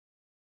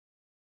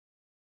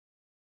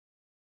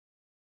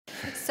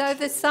So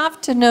this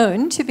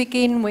afternoon, to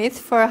begin with,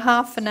 for a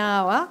half an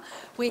hour,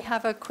 we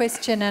have a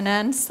question and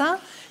answer.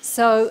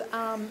 So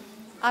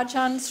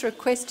Ajahn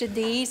requested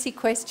the easy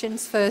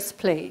questions first,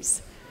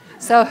 please.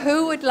 So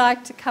who would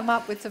like to come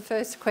up with the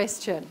first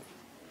question?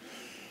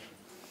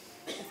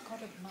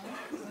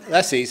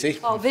 That's easy.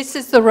 Oh, this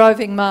is the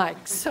roving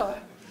mic, so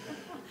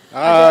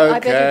I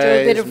better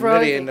do a bit of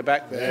roving. in the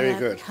back there. Very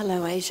good.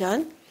 Hello,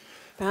 Ajahn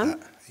Brahm.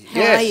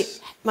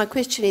 Yes. My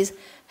question is,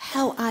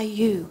 how are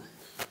you?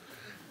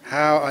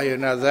 How are you?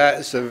 Now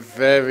that's a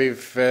very,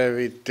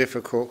 very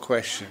difficult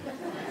question.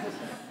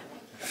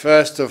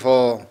 First of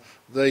all,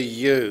 the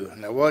you.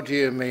 Now what do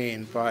you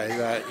mean by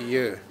that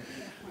you?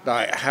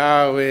 Like,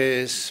 how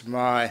is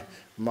my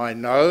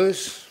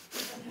nose?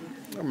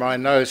 My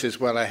nose is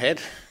well ahead.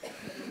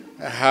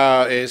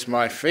 How is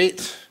my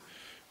feet?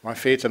 My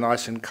feet are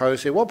nice and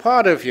cozy. What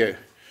part of you?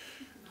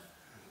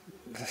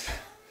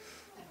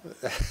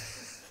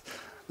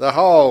 The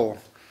whole.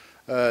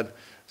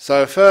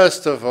 So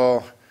first of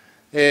all,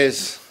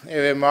 it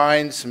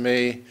reminds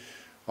me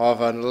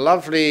of a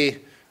lovely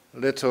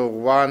little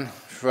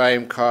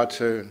one-frame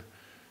cartoon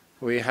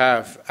we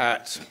have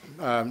at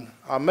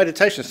our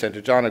meditation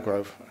centre, Jhana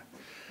Grove.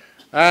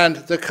 And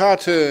the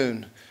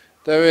cartoon,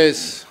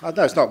 it's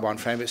not one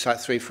frame, it's like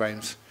 3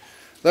 frames.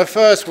 The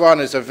first one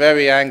is a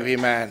very angry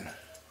man,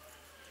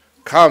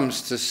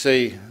 comes to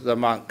see the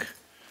monk.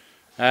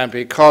 And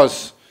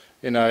because,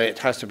 it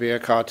has to be a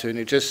cartoon,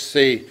 you just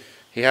see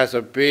he has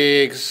a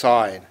big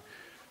sign.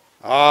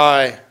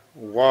 I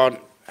want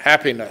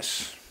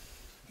happiness.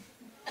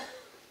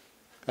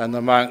 And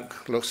the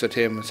monk looks at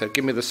him and said,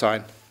 give me the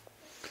sign.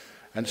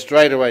 And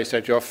straight away he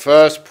said, your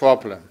first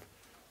problem,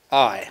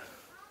 I.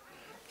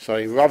 So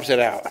he rubs it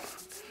out.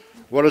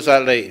 What does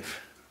that leave?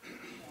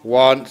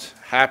 Want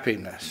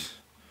happiness.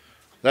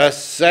 The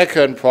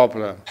second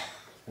problem,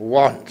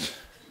 want.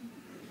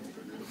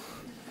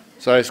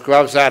 So he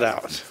scrubs that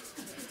out.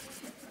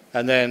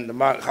 And then the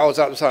monk holds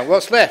up the sign.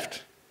 What's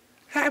left?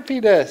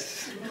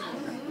 Happiness.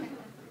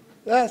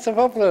 That's the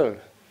problem.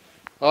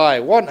 I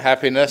want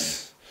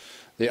happiness.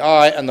 The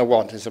I and the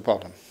want is the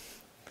problem.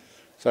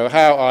 So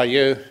how are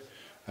you?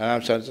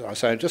 And I'm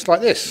saying just like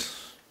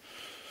this.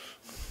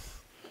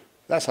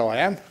 That's how I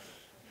am.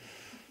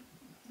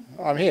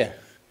 I'm here.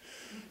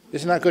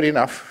 Isn't that good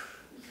enough?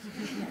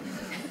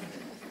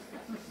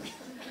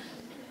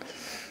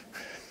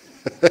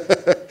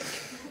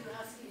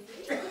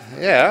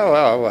 Yeah,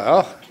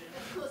 well.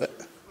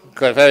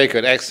 Good, very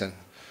good, excellent.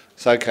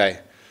 It's okay.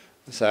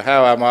 So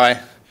how am I?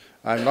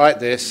 I'm like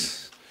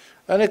this.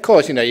 And of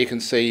course, you can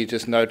see, you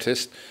just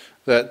noticed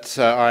that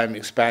I'm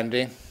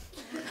expanding.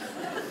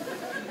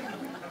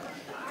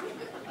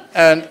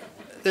 And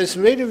there's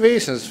really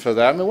reasons for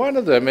that. I mean, one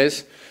of them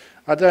is,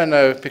 I don't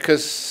know,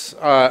 because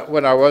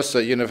when I was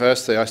at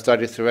university, I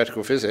studied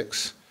theoretical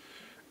physics.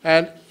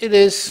 And it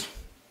is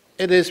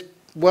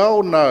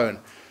well known.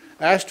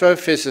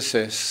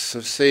 Astrophysicists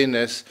have seen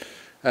this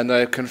and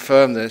they've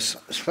confirmed this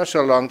for such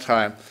a long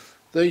time.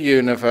 The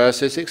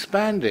universe is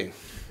expanding.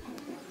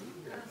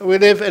 We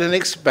live in an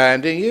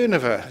expanding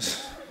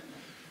universe.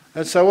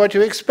 And so what do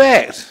you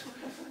expect?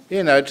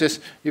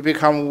 You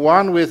become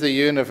one with the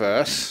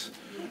universe.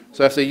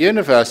 So if the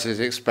universe is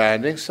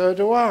expanding, so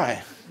do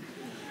I.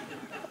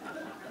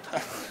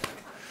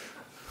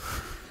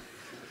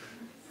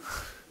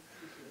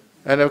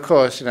 And of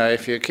course,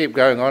 if you keep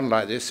going on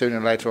like this, sooner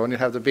or later on, you'll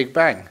have the Big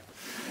Bang.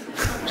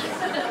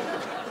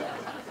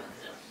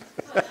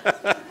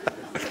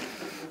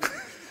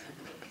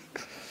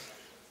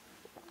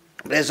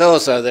 There's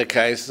also the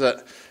case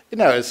that,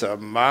 as a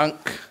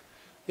monk,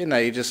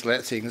 you just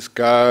let things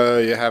go,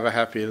 you have a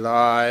happy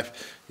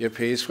life, you're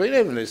peaceful.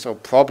 Even if sort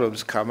of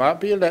problems come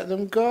up, but you let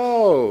them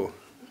go.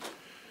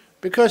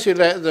 Because you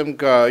let them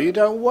go, you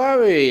don't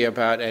worry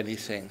about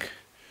anything.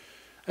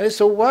 And it's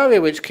the worry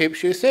which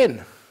keeps you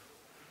thin.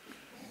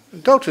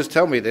 Doctors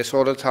tell me this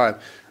all the time,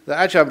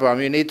 that Ajahn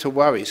Brahm, you need to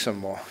worry some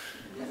more.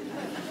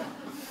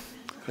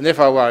 And if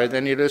I worry,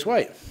 then you lose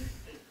weight.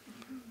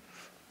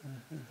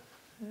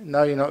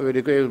 No, you're not really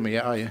agreeing with me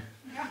yet, are you?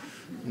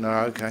 No,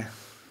 okay.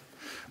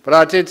 But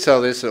I did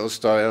tell this little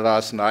story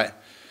last night,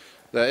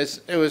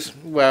 that it was,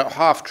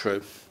 half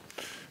true.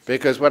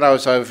 Because when I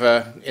was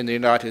over in the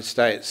United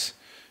States,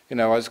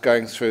 I was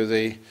going through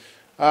the,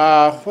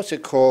 what's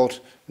it called?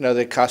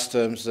 The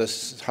customs,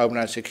 the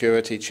Homeland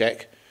Security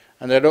check.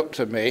 And they looked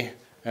at me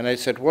and they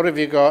said, what have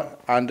you got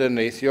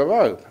underneath your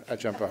robe,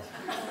 Ajahn Brahm?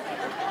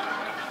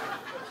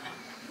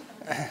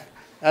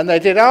 And they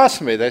did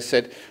ask me, they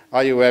said,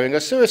 are you wearing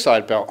a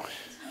suicide belt?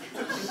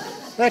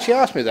 They actually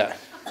asked me that.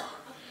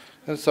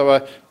 And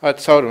so I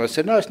told them, I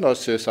said, no, it's not a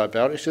suicide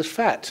belt, it's just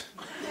fat.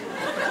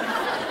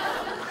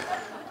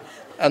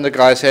 And the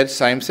guy said,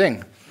 same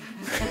thing.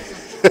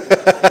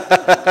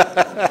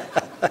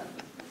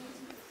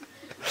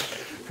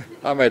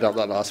 I made up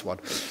that last one.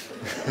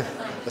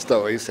 That's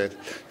not what he said.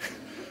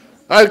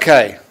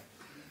 Okay,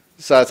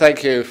 so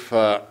thank you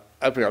for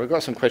opening up. We've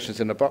got some questions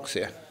in the box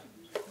here.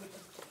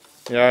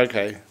 Yeah,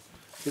 okay.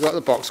 You've got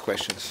the box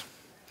questions.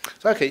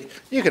 So, okay,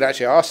 you could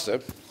actually ask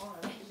them.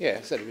 Yeah,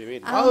 instead of you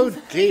reading. Oh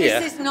dear.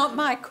 This is not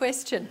my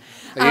question.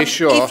 Are you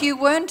sure? If you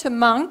weren't a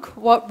monk,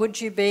 what would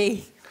you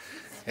be?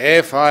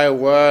 If I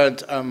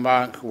weren't a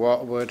monk,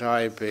 what would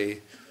I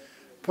be?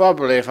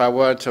 Probably if I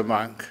weren't a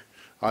monk,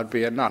 I'd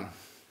be a nun.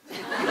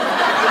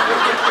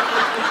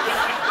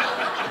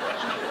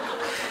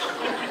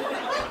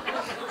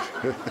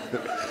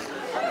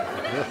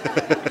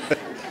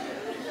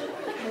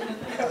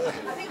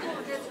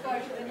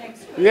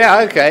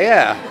 Yeah, okay,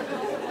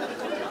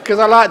 yeah. Because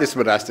I like this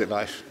monastic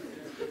life.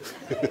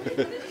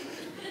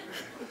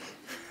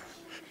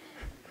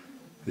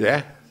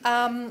 Yeah?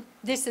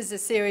 This is a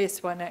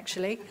serious one,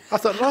 actually. I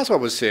thought the last one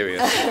was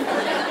serious.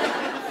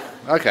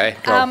 Okay,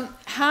 go on.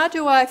 How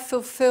do I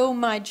fulfill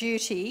my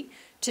duty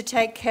to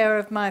take care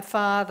of my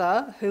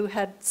father who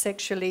had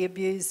sexually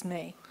abused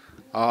me?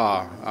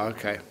 Ah,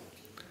 okay.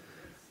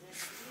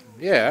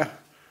 Yeah.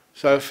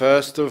 So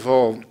first of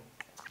all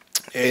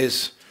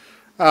is,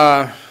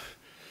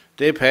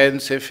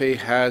 depends if he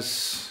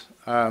has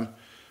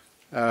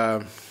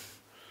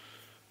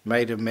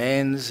made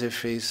amends,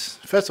 if he's,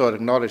 first of all,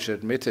 acknowledged,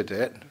 admitted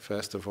it,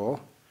 first of all.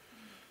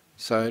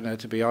 So,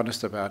 to be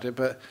honest about it,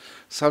 but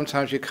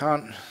sometimes you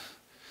can't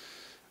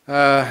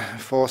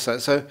force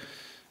that. So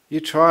you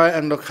try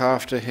and look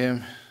after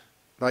him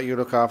like you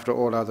look after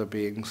all other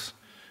beings.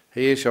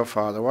 He is your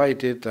father. Why he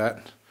did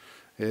that,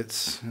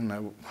 it's,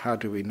 how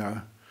do we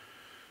know?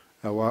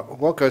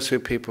 What goes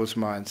through people's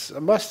minds? I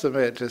must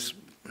admit,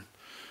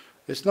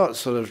 it's not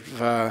sort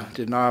of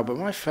denial, but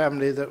my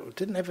family that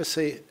didn't ever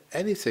see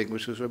anything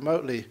which was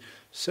remotely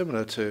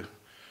similar to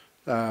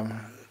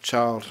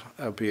child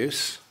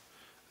abuse,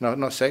 no,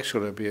 not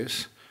sexual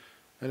abuse,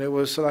 and it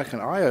was like an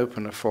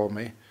eye-opener for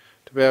me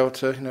to be able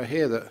to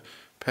hear that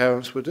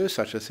parents would do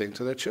such a thing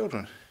to their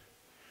children.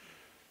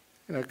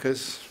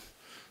 Because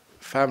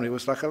family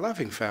was like a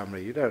loving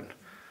family. You don't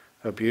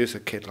abuse a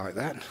kid like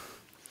that.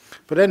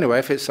 But anyway,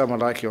 if it's someone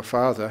like your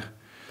father,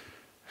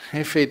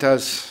 if he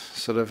does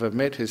sort of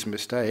admit his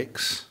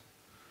mistakes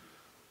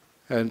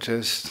and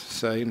just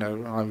say,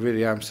 I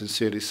really am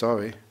sincerely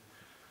sorry,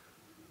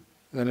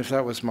 then if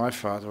that was my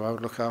father, I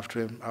would look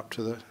after him up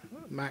to the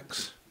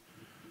max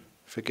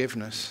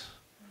forgiveness.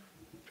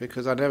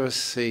 Because I never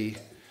see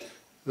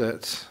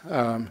that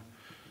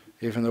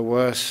even the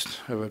worst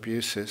of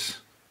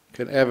abuses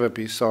can ever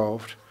be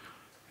solved,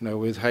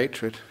 with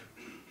hatred.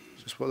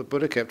 Just what the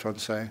Buddha kept on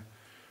saying.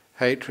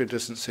 Hatred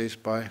doesn't cease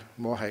by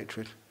more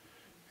hatred.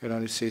 It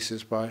only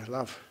ceases by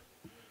love.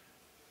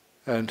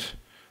 And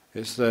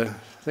it's the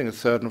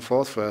third and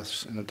fourth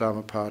verse in the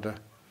Dhammapada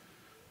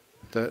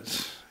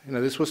that,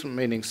 this wasn't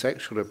meaning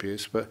sexual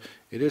abuse, but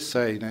it is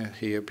saying,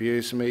 he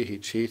abused me, he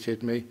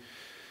cheated me,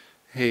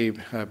 he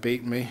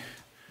beat me.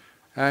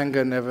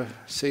 Anger never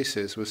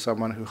ceases with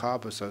someone who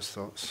harbours those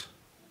thoughts.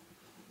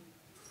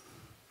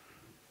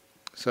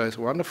 So it's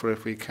wonderful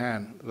if we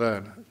can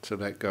learn to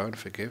let go and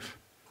forgive.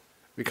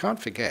 We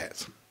can't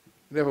forget.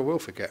 We never will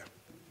forget.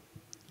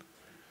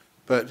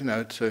 But,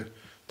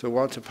 to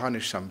want to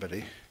punish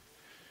somebody,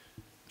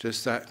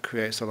 just that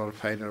creates a lot of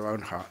pain in our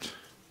own heart.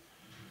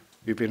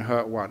 We've been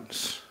hurt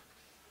once.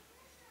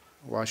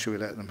 Why should we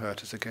let them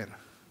hurt us again?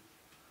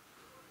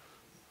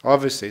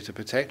 Obviously, to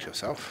protect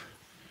yourself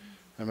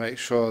and make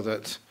sure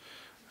that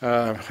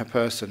a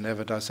person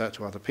never does that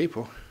to other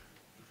people.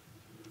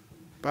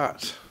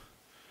 But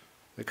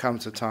there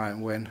comes a time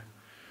when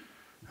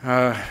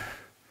to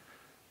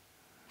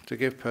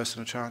give a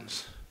person a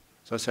chance.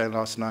 As I was saying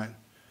last night,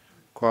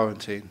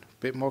 quarantine, a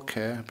bit more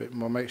care, a bit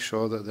more make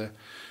sure that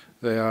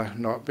they are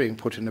not being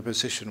put in a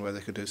position where they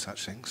could do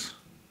such things.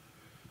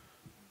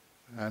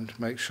 And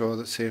make sure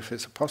that, see if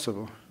it's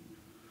possible,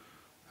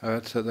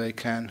 that they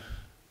can,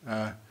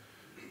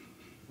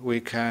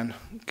 we can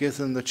give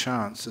them the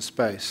chance, the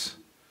space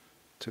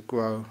to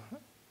grow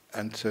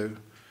and to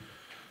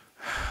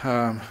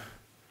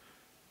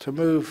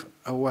move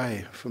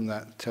away from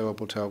that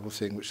terrible, terrible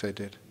thing which they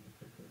did.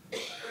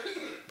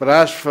 But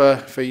as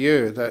for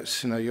you,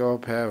 that's your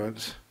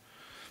parents,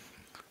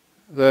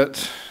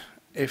 that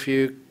if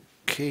you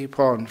keep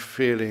on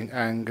feeling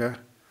anger,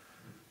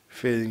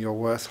 feeling you're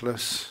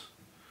worthless,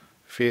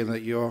 feeling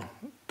that you've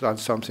done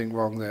something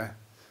wrong there,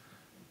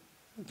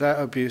 that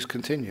abuse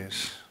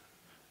continues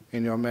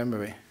in your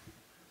memory.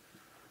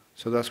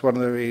 So that's one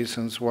of the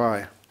reasons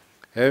why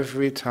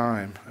every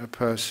time a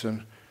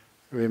person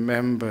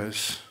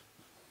remembers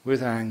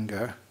with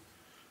anger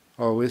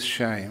or with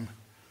shame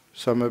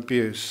some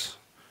abuse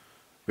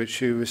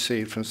which you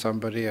received from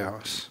somebody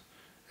else,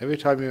 every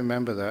time you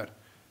remember that,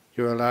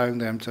 you're allowing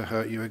them to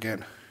hurt you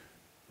again.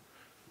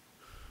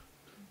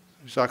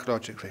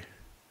 Psychologically.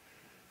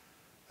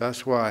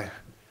 That's why,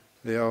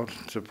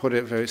 to put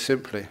it very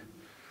simply,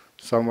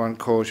 someone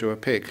calls you a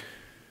pig.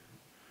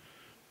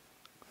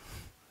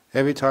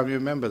 Every time you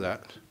remember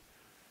that,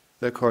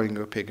 they're calling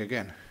you a pig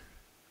again.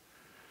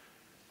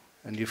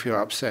 And you feel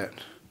upset.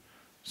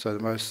 So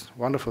the most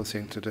wonderful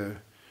thing to do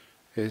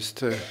is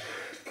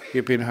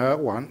you've been hurt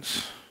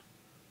once,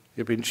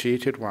 you've been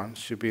cheated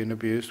once, you've been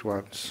abused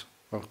once,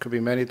 well, it could be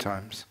many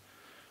times,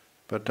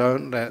 but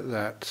don't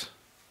let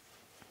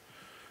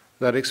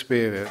that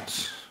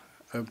experience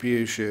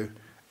abuse you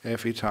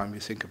every time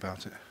you think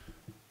about it.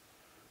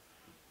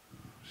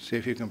 See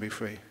if you can be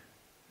free.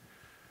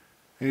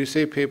 And you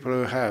see people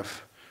who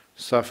have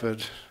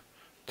suffered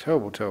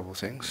terrible, terrible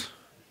things,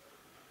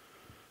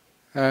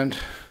 and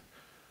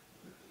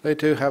they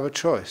do have a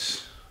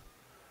choice.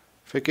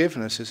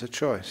 Forgiveness is a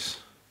choice.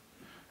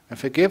 And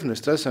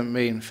forgiveness doesn't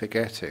mean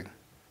forgetting.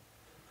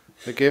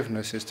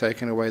 Forgiveness is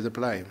taking away the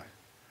blame.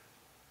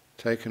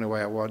 Taking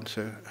away I want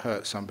to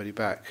hurt somebody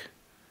back,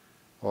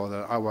 or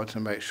that I want to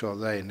make sure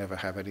they never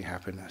have any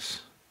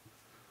happiness.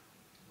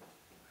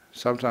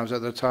 Sometimes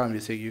at the time you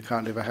think you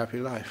can't live a happy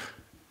life,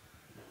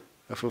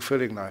 a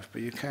fulfilling life,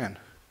 but you can.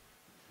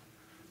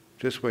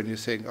 Just when you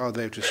think, oh,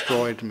 they've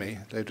destroyed me,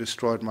 they've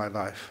destroyed my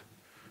life.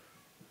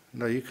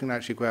 No, you can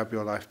actually grab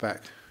your life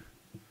back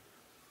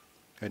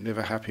and live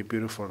a happy,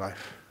 beautiful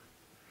life.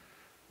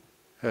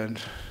 And,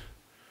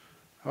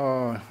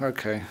 oh,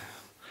 okay.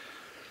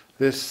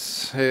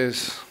 This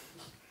is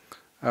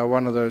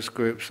one of those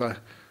groups.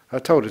 I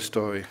told this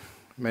story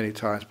many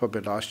times,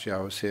 probably last year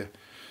I was here.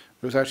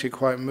 It was actually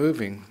quite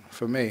moving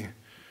for me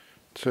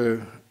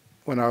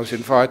when I was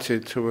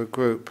invited to a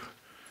group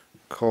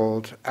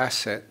called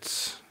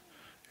Assets.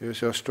 It was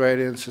the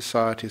Australian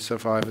Society of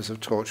Survivors of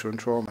Torture and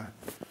Trauma.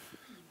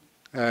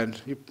 And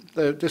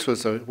this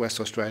was the West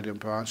Australian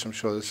branch. I'm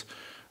sure there's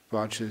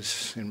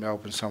branches in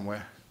Melbourne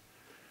somewhere.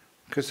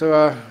 Because there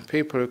are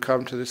people who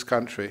come to this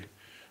country,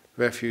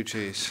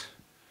 refugees,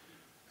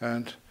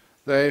 and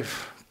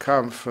they've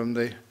come from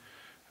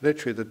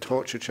literally the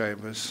torture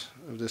chambers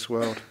of this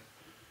world.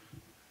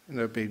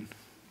 Been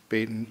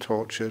beaten,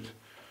 tortured,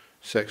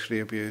 sexually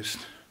abused.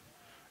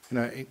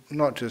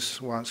 Not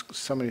just once,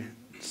 so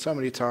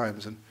many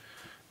times. And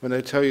when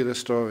they tell you the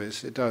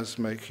stories, it does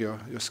make your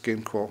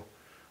skin crawl,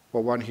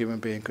 what one human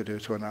being could do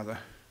to another.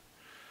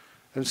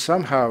 And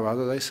somehow or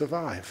other they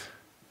survive,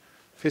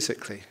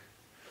 physically.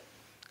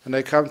 And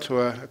they come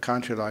to a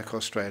country like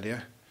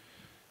Australia,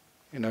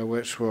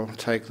 which will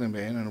take them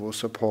in and will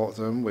support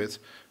them with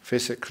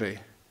physically.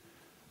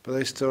 But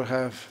they still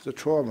have the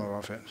trauma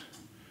of it.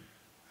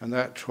 And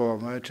that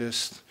trauma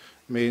just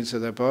means that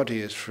their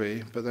body is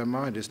free, but their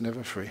mind is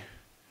never free.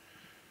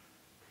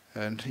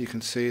 And you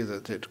can see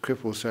that it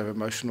cripples their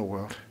emotional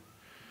world.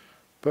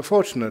 But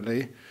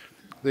fortunately,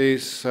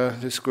 these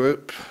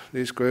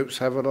groups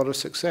have a lot of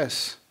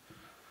success.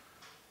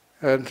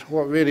 And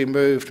what really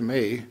moved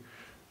me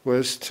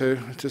was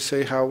to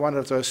see how one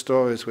of those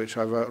stories, which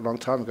I wrote a long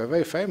time ago, a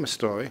very famous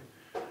story,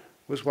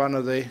 was one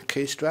of the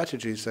key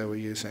strategies they were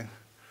using.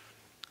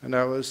 And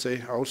that was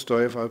the old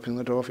story of opening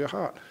the door of your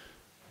heart.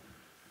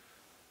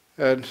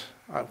 And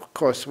of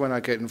course, when I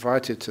get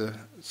invited to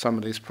some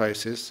of these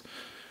places,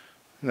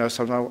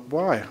 sometimes,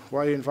 why?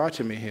 Why are you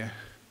inviting me here?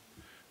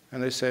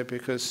 And they say,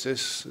 because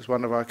this is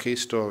one of our key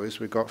stories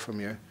we got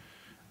from you,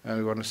 and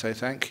we want to say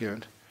thank you.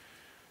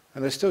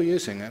 And they're still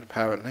using it,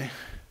 apparently.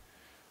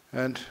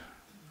 And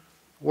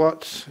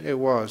what it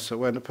was, that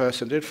when a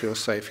person did feel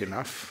safe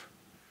enough,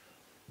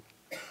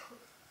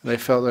 they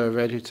felt they were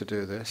ready to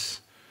do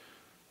this,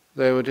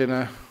 they would, in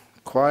a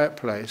quiet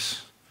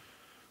place,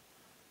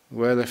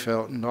 where they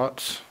felt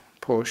not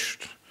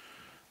pushed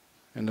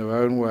in their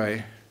own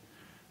way,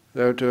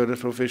 they would do a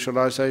little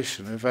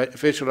visualization,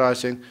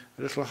 visualizing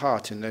a little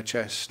heart in their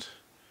chest.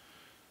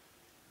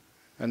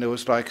 And it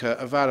was like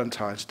a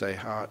Valentine's Day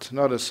heart,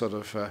 not a sort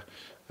of a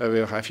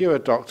real heart. If you're a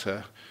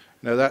doctor,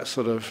 that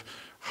sort of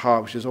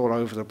heart which is all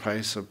over the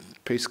place, a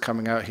piece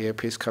coming out here, a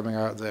piece coming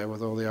out there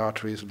with all the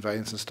arteries and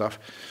veins and stuff,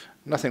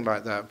 nothing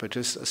like that, but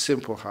just a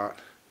simple heart,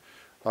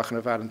 like on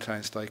a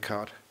Valentine's Day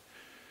card.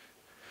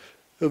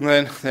 And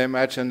then they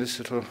imagine this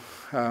little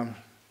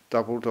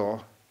double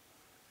door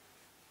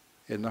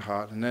in the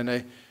heart. And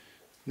then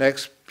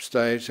next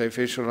stage, they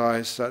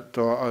visualize that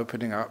door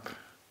opening up.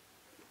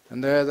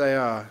 And there they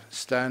are,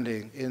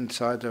 standing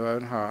inside their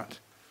own heart,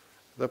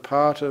 the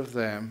part of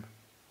them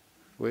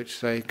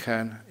which they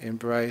can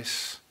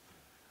embrace,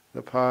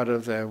 the part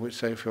of them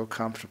which they feel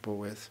comfortable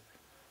with,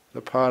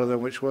 the part of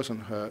them which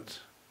wasn't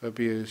hurt,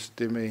 abused,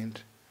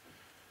 demeaned.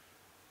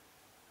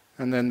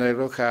 And then they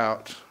look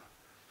out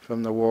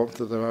from the warmth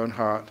of their own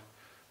heart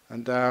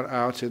and down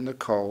out in the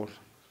cold,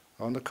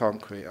 on the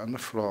concrete, on the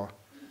floor.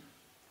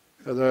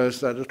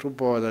 There's that little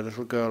boy, that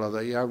little girl, or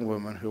that young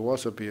woman who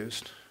was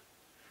abused,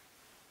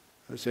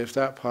 as if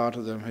that part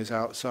of them is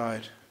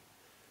outside,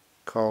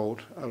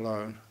 cold,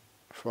 alone,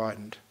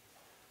 frightened.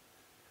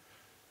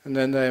 And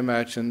then they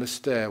imagine the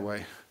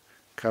stairway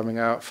coming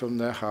out from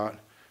their heart,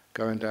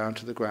 going down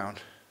to the ground.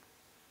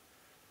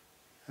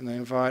 And they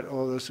invite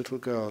all those little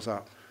girls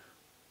up.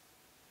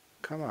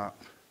 Come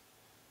up.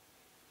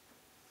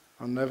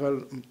 I'm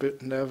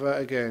never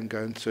again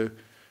going to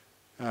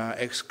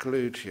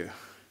exclude you,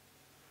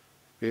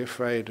 be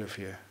afraid of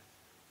you,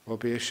 or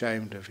be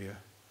ashamed of you.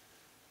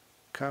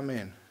 Come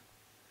in.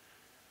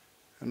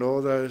 And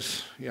all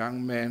those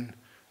young men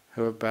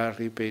who are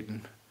badly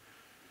beaten,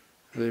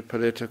 the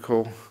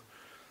political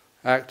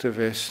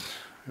activists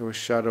who were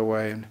shut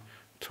away and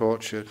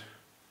tortured,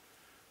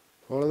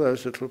 all of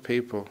those little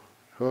people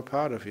who are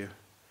part of you,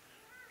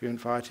 you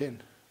invite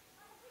in.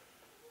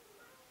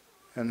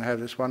 And have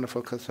this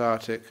wonderful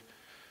cathartic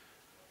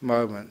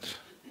moment.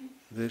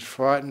 These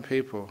frightened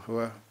people who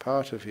are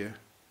part of you,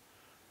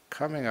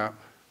 coming up,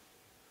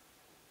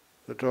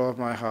 the door of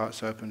my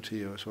heart's open to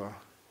you as well.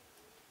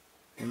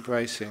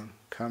 Embracing,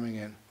 coming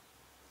in.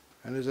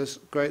 And there's this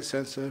great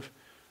sense of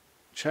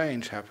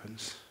change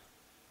happens.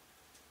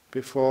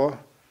 Before,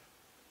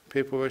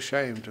 people were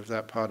ashamed of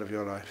that part of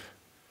your life,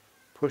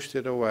 pushed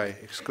it away,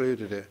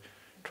 excluded it,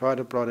 tried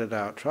to blot it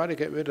out, tried to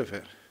get rid of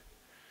it.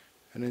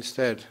 And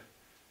instead,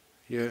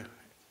 you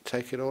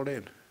take it all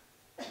in,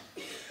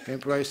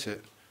 embrace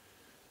it.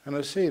 And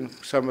I've seen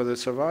some of the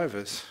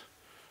survivors,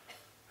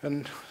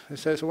 and they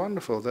say it's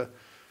wonderful that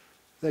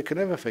they can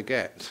never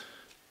forget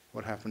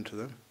what happened to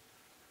them,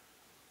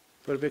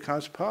 but it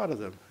becomes part of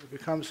them, it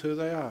becomes who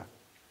they are,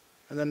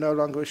 and they're no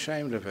longer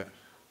ashamed of it.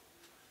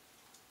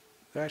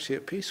 They're actually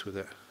at peace with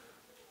it.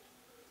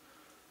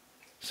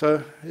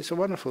 So it's a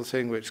wonderful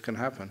thing which can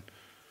happen,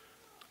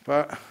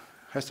 but it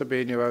has to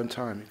be in your own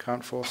time, you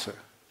can't force it.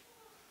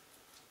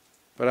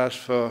 But as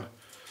for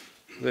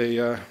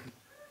the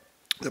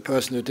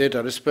person who did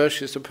that,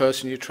 especially it's the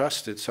person you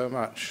trusted so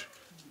much,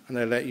 and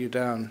they let you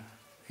down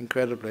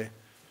incredibly.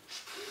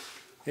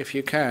 If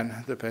you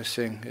can, the best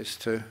thing is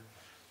to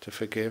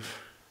forgive.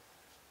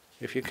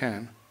 If you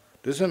can.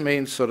 Doesn't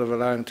mean sort of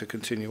allowing to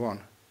continue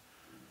on.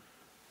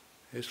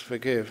 It's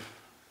forgive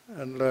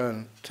and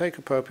learn. Take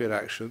appropriate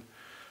action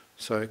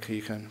so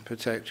you can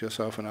protect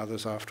yourself and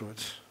others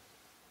afterwards.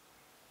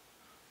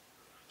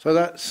 So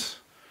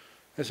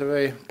it's a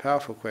very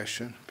powerful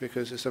question,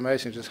 because it's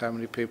amazing just how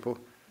many people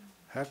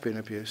have been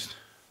abused.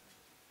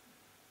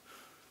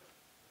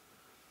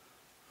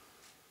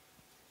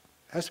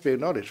 It has to be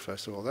acknowledged,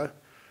 first of all, though.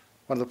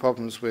 One of the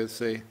problems with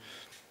the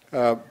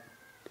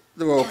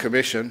Royal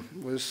Commission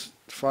was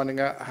finding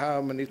out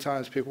how many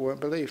times people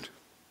weren't believed.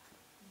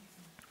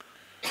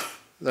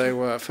 They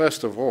were,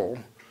 first of all,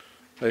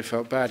 they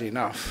felt bad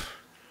enough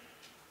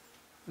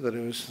that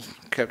it was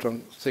kept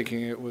on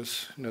thinking it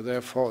was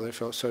their fault. They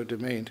felt so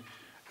demeaned,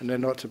 and they're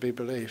not to be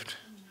believed,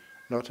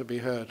 not to be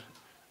heard,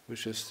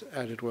 which just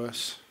added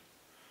worse,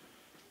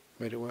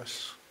 made it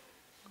worse.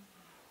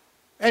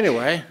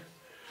 Anyway,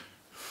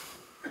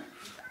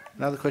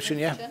 another question,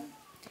 yeah.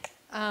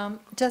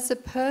 Does a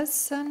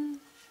person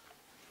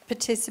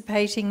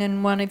participating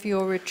in one of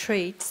your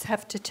retreats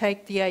have to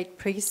take the 8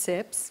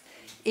 precepts?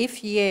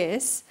 If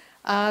yes,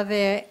 are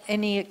there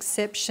any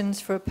exceptions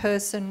for a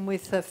person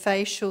with a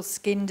facial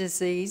skin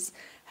disease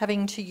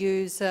having to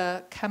use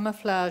a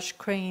camouflage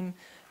cream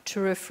to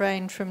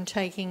refrain from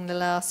taking the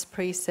last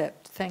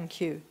precept?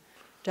 Thank you.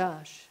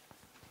 Dash.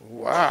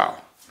 Wow.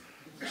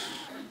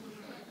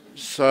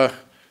 So,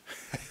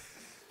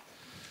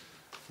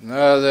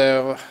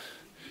 no,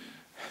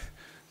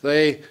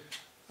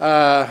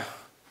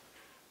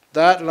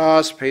 that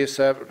last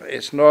precept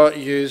is not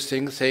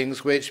using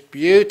things which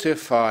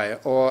beautify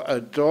or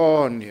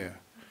adorn you.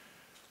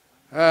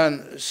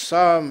 And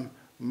some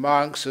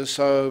monks are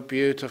so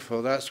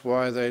beautiful, that's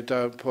why they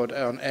don't put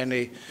on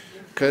any,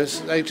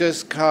 because they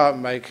just can't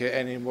make it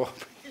any more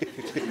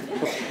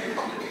beautiful.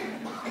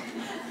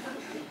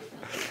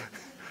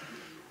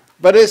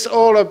 But it's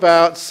all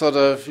about sort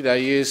of,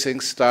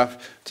 using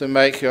stuff to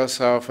make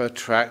yourself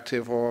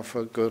attractive or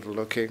for good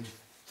looking.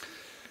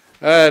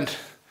 And,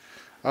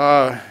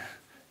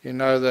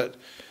 that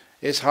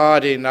it's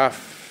hard enough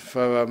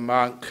for a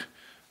monk,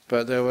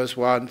 but there was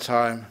one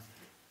time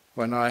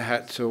when I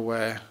had to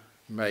wear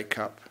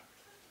makeup.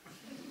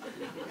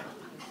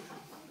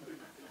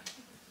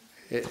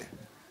 It's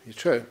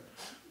true.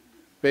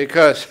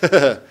 Because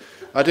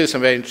I do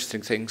some very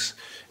interesting things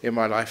in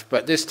my life,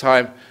 but this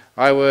time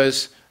I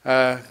was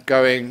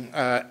going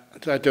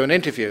to do an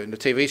interview in the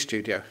TV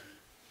studio.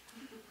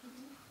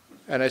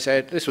 And they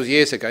said, this was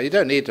years ago, you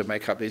don't need to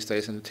make up these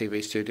days in the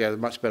TV studio, there's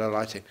much better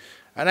lighting.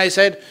 And they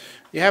said,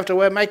 you have to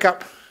wear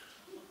makeup.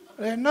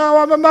 I said, no,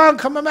 I'm a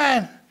monk, I'm a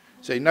man.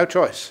 So no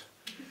choice.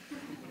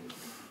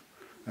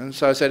 And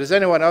so I said, has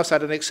anyone else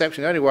had an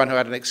exception? The only one who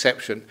had an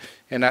exception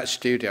in that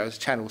studio was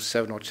Channel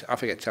 7, or I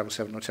forget, Channel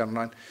 7 or Channel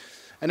 9.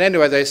 And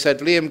anyway, they said,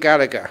 Liam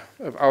Gallagher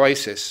of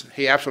Oasis,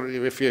 he absolutely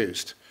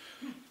refused.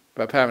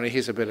 But apparently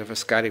he's a bit of a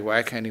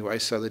scallywag anyway,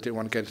 so they didn't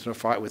want to get into a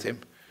fight with him.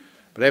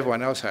 But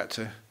everyone else had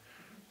to.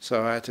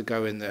 So I had to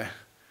go in there.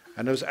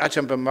 And there was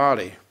Ajahn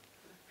Brahm.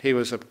 He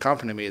was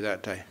accompanying me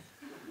that day.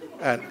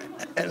 And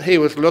he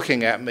was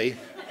looking at me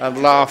and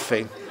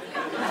laughing.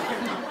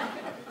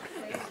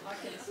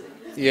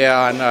 Yeah,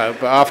 I know.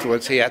 But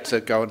afterwards he had to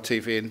go on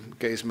TV and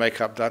get his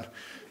makeup done.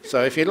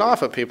 So if you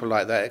laugh at people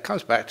like that, it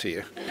comes back to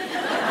you.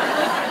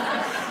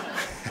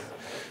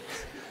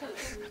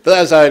 But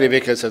that's only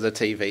because of the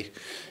TV.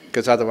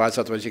 Because otherwise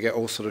you get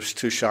all sort of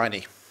too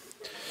shiny.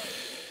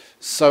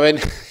 So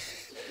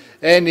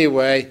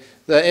anyway,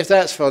 if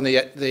that's on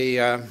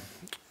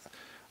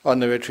on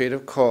the retreat,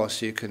 of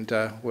course you can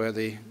wear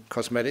the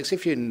cosmetics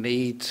if you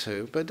need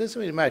to, but it doesn't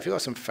really matter. If you've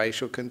got some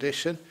facial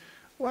condition,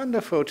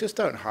 wonderful, just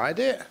don't hide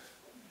it.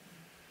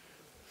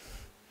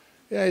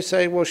 You know, you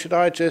say, well, should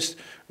I just,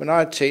 when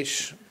I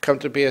teach, come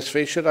to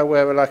BS3, should I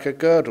wear like a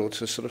girdle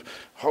to sort of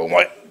hold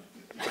my...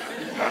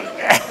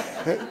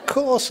 Of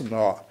course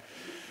not.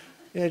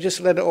 You know, just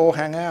let it all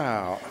hang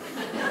out.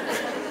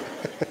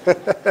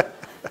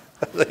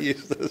 They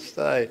used to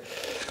say.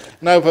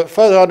 No, but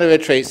further on the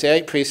retreats, the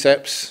 8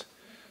 precepts,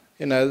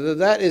 you know,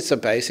 that is the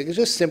basic. It's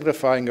just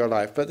simplifying your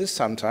life. But there's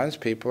sometimes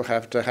people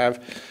have to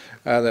have,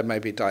 they may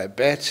be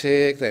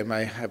diabetic, they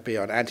may be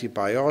on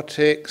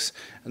antibiotics,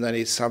 and they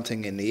need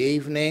something in the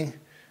evening.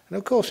 And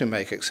of course we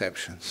make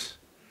exceptions,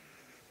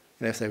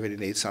 you know, if they really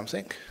need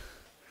something.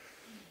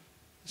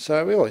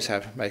 So we always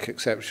make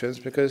exceptions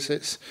because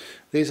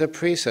these are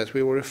precepts.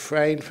 We will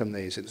refrain from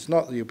these. It's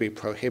not that you'll be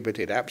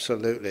prohibited,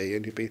 absolutely,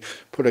 and you'll be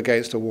put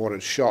against a wall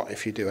and shot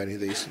if you do any of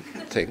these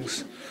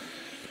things.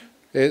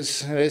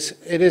 It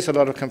is a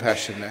lot of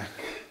compassion there.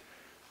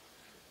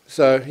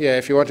 So yeah,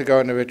 if you want to go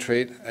on a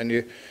retreat and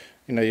you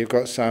know you've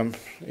got some,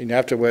 you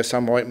have to wear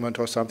some ointment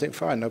or something,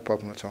 fine, no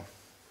problem at all.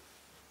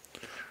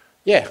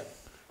 Yeah.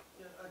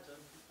 Yeah,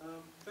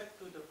 Ajahn, back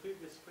to the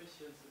previous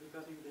questions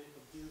regarding the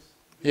abuse.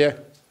 Yeah.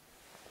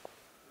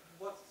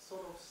 What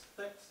sort of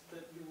steps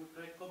that you would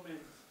recommend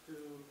to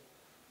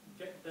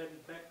get them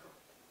back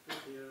to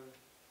their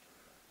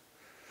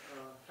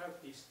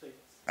healthy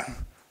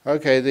states?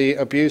 Okay, the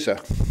abuser.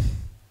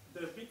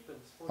 The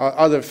victims.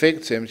 Other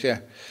victims, yeah.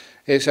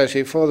 It's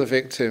actually for the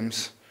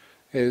victims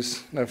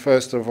is, you know,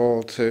 first of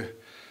all, to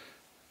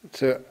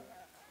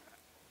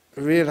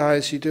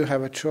realize you do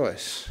have a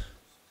choice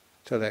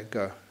to let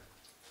go.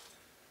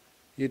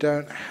 You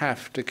don't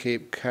have to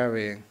keep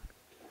carrying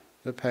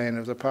the pain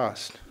of the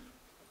past.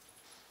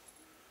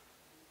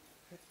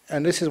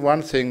 And this is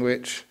one thing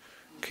which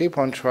keep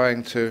on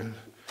trying to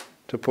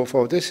put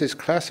forward. This is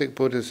classic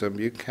Buddhism.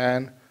 You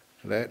can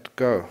let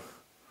go.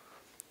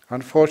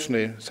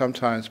 Unfortunately,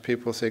 sometimes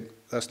people think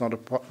that's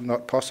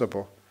not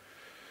possible.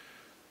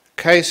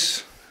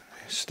 Case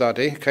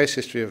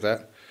history of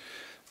that.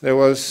 There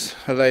was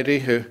a lady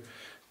who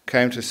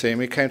came to see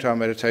me, came to our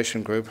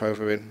meditation group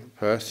over in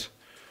Perth.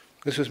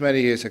 This was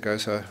many years ago,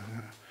 so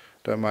I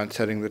don't mind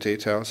telling the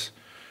details.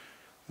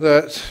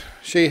 That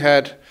she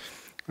had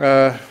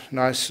a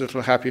nice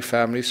little happy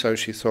family, so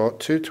she thought,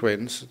 2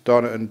 twins,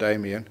 Donna and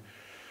Damien.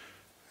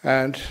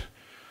 And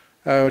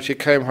when she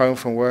came home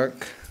from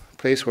work,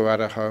 police were at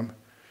her home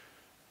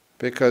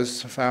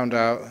because found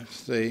out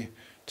the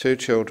 2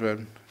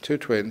 children, 2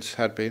 twins,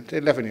 had been,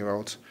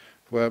 11-year-olds,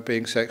 were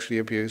being sexually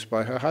abused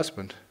by her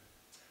husband.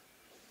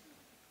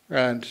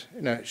 And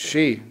you know,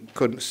 she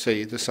couldn't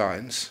see the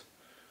signs.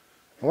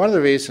 And one of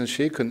the reasons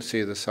she couldn't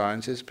see the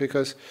signs is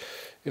because,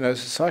 you know,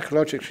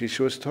 psychologically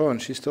she was torn.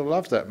 She still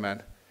loved that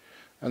man.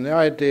 And the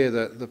idea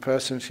that the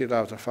person she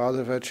loved, the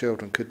father of her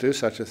children, could do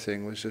such a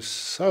thing was just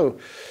so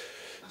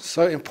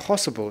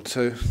impossible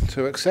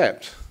to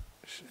accept.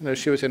 You know,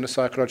 she was in a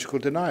psychological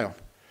denial.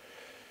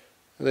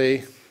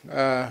 The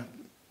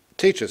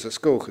teachers at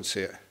school could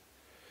see it.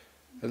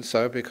 And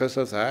so because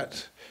of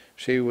that,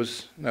 she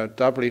was, you know,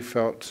 doubly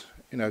felt,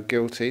 you know,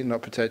 guilty,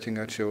 not protecting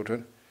her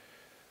children,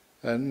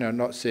 and, you know,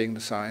 not seeing the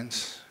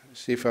signs.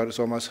 She felt it's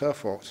almost her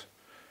fault.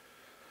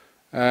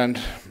 And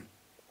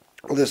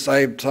at the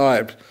same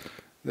time,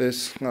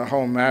 this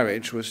whole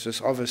marriage was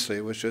just,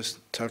 obviously, was just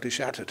totally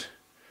shattered.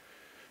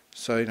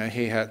 So, you know,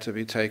 he had to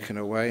be taken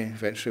away,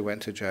 eventually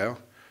went to jail.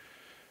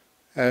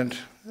 And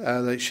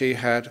that she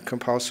had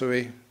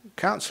compulsory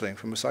counselling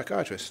from a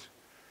psychiatrist.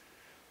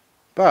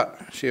 But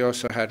she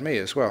also had me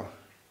as well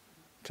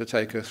to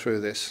take her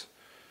through this.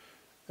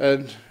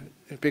 And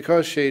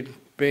because she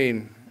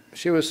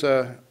was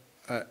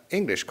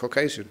English,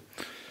 Caucasian.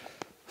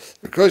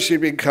 Because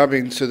she'd been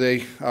coming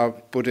to our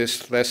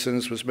Buddhist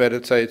lessons, was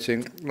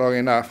meditating long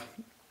enough,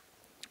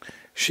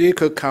 she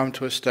could come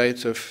to a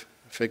state of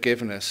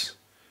forgiveness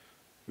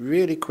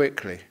really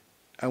quickly.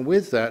 And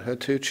with that, her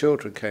 2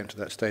 children came to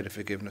that state of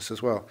forgiveness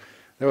as well.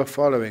 They were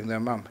following their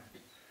mum.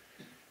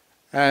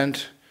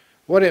 And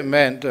what it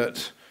meant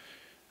that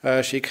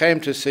she came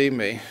to see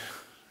me,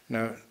 you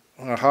know,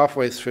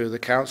 halfway through the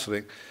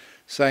counselling,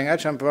 saying,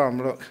 Ajahn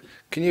Brahm, look,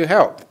 can you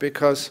help?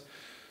 Because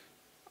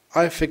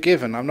I've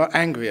forgiven, I'm not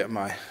angry at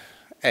my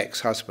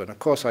ex-husband. Of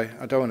course, I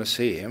don't want to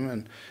see him,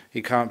 and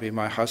he can't be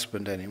my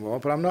husband anymore,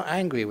 but I'm not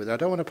angry with him. I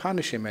don't want to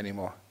punish him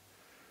anymore.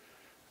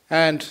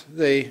 And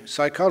the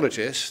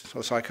psychologist,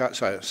 or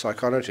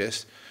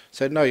psychologist,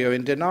 said, no, you're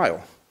in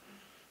denial.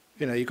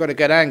 You know, you've got to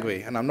get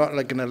angry, and I'm not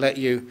going to let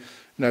you,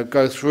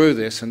 go through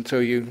this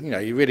until you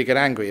really get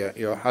angry at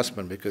your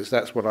husband, because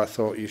that's what I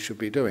thought you should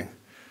be doing.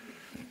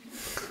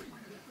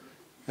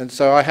 And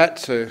so I had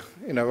to,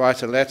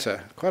 write a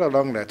letter, quite a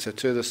long letter,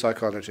 to the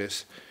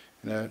psychologist,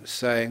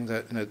 saying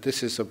that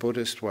this is a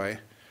Buddhist way,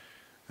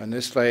 and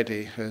this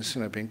lady has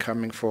been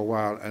coming for a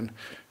while, and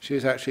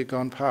she's actually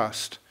gone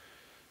past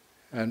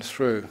and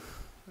through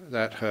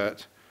that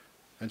hurt,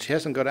 and she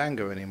hasn't got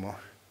anger anymore.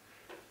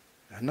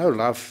 No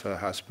love for her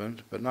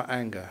husband, but not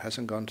anger,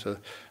 hasn't gone to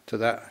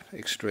that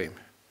extreme.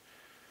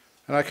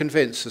 And I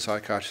convinced the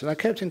psychiatrist, and I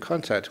kept in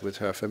contact with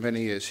her for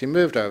many years. She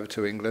moved over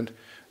to England,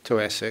 to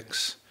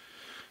Essex,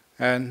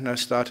 and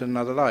started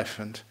another life.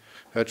 And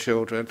her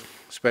children,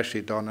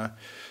 especially Donna,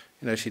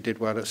 she did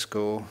well at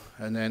school,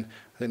 and then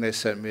I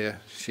think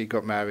she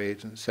got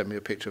married and sent me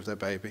a picture of their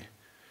baby.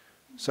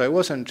 So it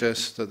wasn't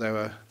just that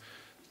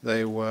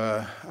they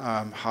were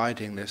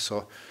hiding this,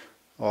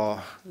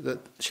 or that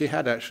she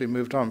had actually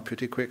moved on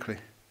pretty quickly.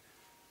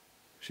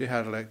 She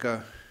had let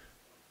go.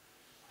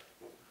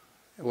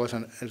 It was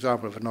an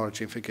example of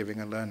acknowledging, forgiving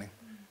and learning.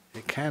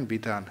 It can be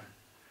done.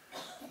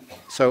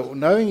 So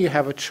knowing you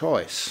have a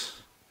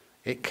choice,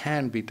 it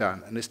can be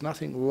done, and there's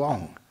nothing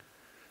wrong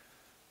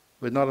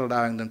with not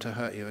allowing them to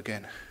hurt you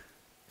again.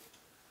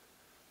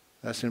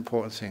 That's the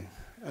important thing.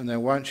 And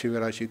then once you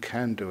realize you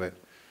can do it,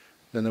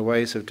 then the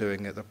ways of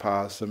doing it, the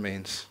paths, the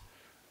means,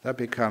 that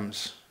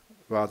becomes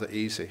rather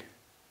easy.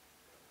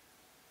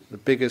 The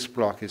biggest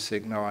block is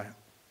saying, no,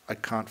 I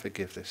can't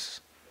forgive this.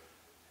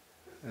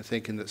 And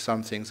thinking that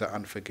some things are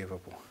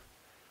unforgivable.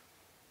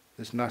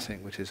 There's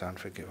nothing which is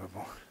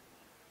unforgivable.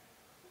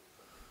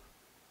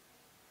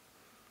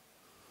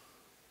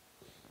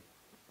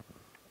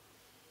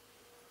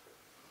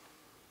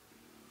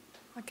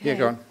 Okay. Yeah,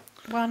 go on.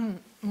 One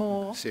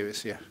more.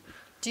 Serious, yeah.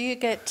 Do you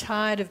get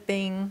tired of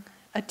being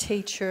a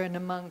teacher and a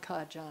monk,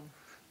 Ajahn?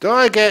 Do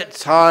I get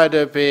tired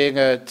of being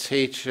a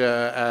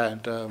teacher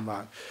and a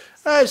monk?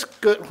 That's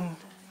good.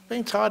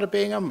 Being tired of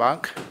being a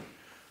monk?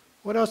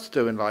 What else to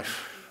do in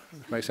life?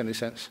 If it makes any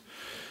sense.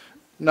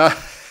 No,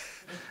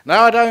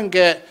 I don't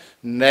get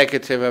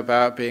negative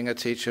about being a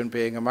teacher and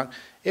being a monk.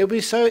 It would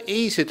be so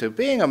easy to.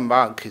 Being a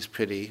monk is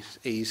pretty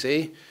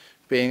easy.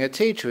 Being a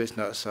teacher is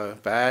not so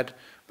bad.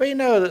 But you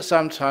know that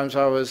sometimes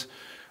I was,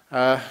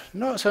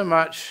 not so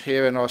much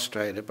here in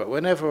Australia, but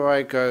whenever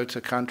I go to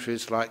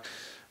countries like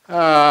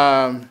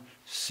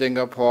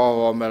Singapore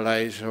or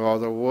Malaysia, or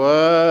the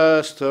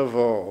worst of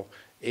all,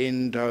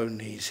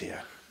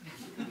 Indonesia.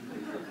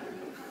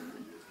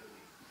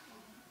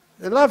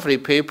 They're lovely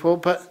people,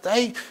 but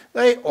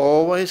they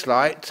always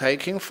like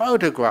taking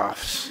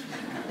photographs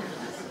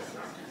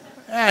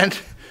and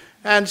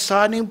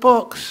signing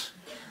books.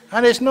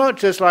 And it's not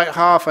just like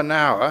half an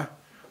hour.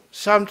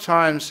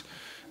 Sometimes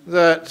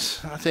that,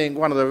 I think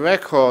one of the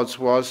records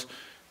was,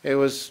 it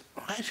was,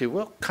 actually,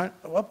 what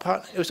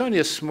part? It was only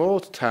a small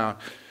town,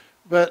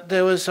 but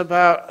there was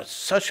about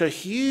such a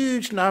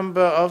huge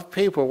number of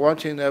people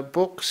wanting their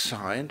books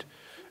signed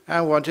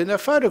and wanting their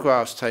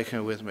photographs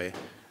taken with me.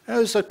 And it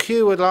was a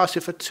queue that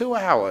lasted for 2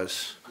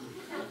 hours.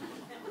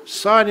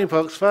 Signing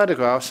books,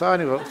 photographs,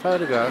 signing books,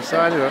 photographs,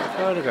 signing books,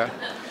 photographs.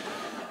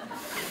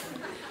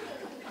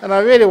 And I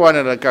really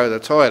wanted to go to the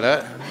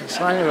toilet,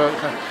 signing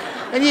books,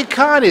 and you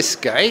can't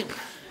escape.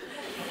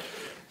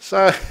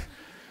 So,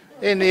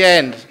 in the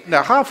end,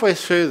 now halfway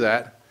through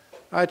that,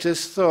 I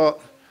just thought,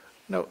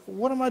 no,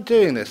 what am I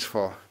doing this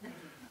for?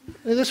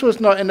 This was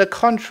not in the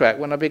contract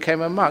when I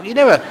became a monk. You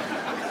never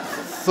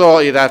thought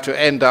you'd have to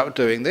end up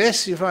doing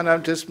this. You find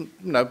out just,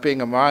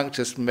 being a monk,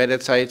 just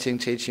meditating,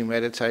 teaching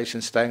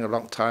meditation, staying a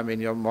long time in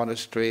your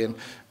monastery and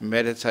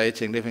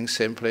meditating, living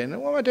simply.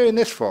 And what am I doing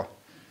this for?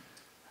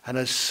 And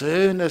as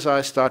soon as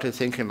I started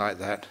thinking like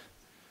that,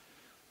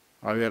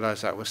 I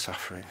realized that was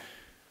suffering.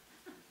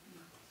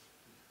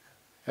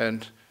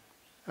 And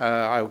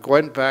I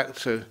went back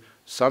to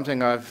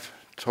something I've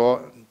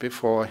taught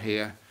before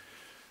here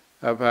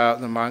about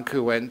the monk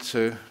who went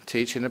to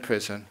teach in a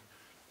prison,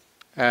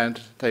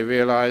 and they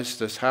realized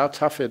just how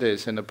tough it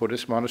is in a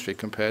Buddhist monastery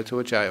compared to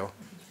a jail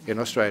in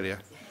Australia.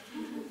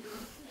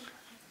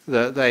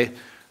 That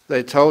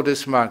they told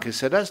this monk, he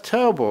said, that's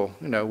terrible,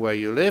 where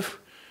you live.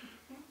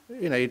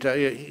 You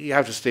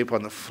have to sleep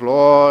on the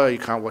floor, you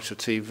can't watch the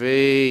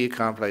TV, you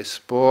can't play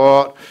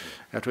sport,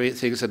 you have to eat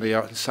things in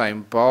the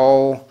same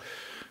bowl.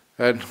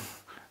 And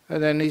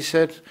then he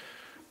said,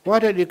 why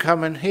don't you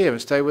come in here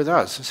and stay with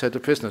us? Said the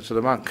prisoner to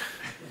the monk.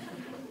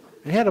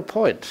 And he had a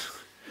point.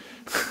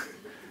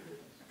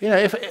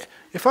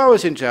 If I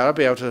was in jail, I'd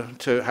be able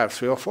to have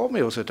 3 or 4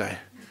 meals a day.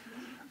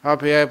 I'd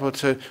be able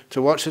to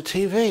watch the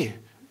TV,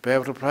 be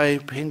able to play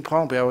ping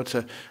pong, be able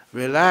to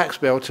relax,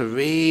 be able to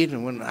read,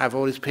 and wouldn't have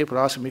all these people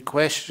asking me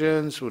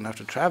questions, wouldn't have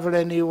to travel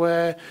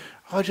anywhere.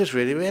 I'd just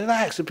really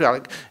relax. It'd be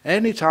like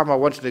any time I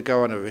wanted to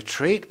go on a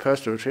retreat,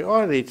 personal retreat,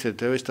 all I need to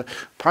do is to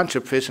punch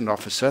a prison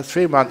officer,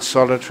 3 months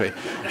solitary.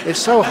 It's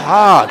so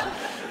hard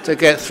to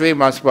get 3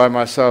 months by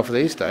myself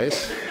these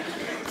days.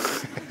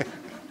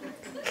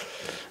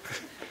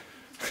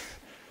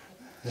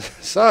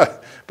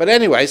 But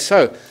anyway,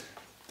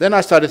 then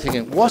I started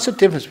thinking, what's the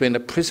difference between a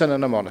prison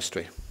and a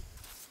monastery?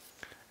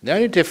 The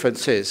only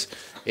difference is,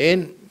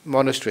 in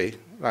monastery,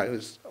 like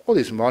all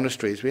these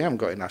monasteries, we haven't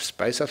got enough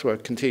space, that's why we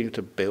continue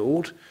to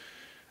build.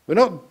 We're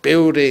not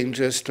building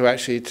just to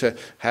actually to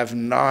have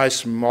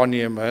nice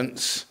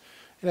monuments.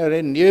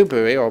 In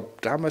Newbury or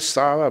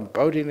Dhamma and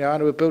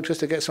Bodhinyana, we built just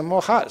to get some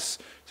more huts,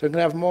 so we can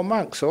have more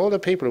monks. So all the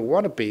people who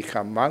want to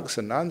become monks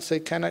and nuns, they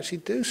can actually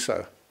do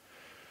so.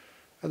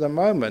 At the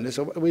moment,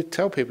 we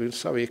tell people,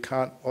 sorry, you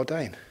can't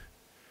ordain.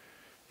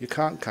 You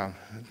can't come,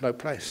 there's no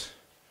place.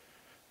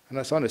 And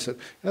that's honest.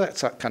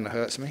 That kind of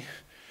hurts me.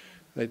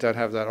 They don't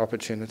have that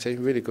opportunity.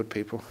 Really good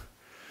people.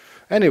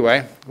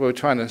 Anyway, we're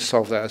trying to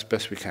solve that as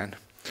best we can.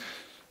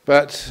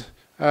 But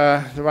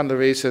one of the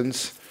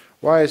reasons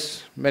why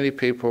is many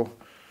people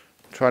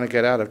trying to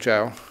get out of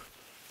jail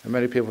and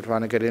many people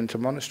trying to get into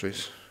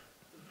monasteries.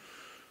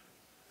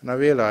 And I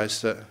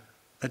realised that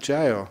a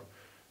jail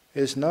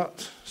is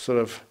not sort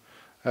of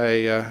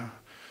a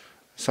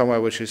somewhere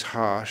which is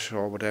harsh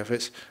or whatever.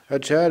 A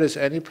jail is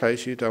any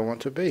place you don't want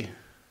to be.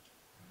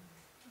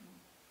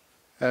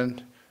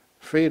 And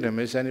freedom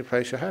is any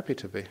place you're happy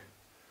to be.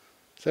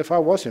 So if I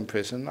was in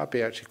prison, I'd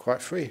be actually quite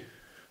free.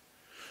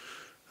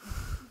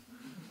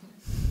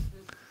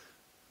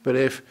 But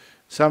if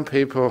some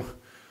people,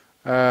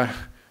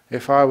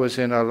 if I was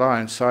in a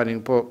line signing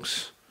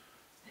books,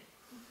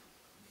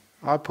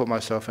 I'd put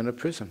myself in a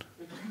prison.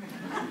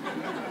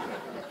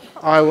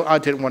 I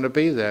didn't want to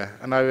be there.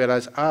 And I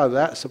realised,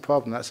 that's the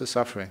problem, that's the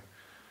suffering.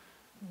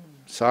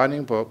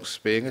 Signing books,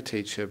 being a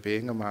teacher,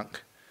 being a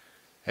monk,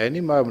 any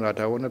moment I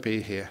don't want to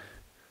be here,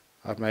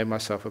 I've made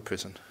myself a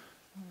prison.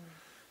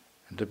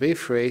 And to be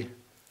free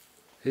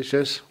is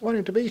just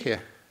wanting to be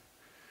here.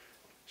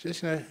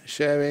 Just,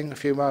 sharing a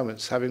few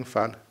moments, having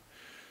fun.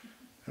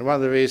 And one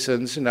of the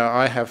reasons,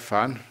 I have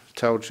fun,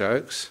 tell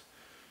jokes,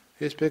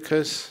 is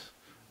because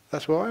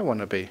that's where I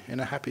want to be,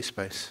 in a happy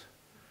space.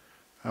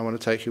 I want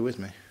to take you with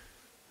me.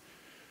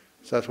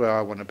 So that's where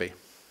I want to be.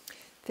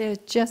 There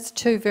are just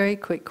two very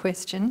quick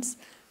questions.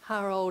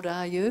 How old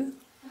are you?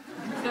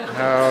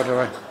 How old am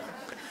I?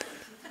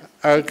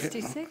 Okay.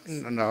 66?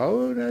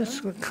 No,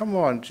 come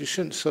on, you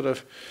shouldn't sort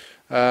of...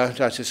 I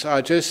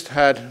just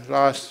had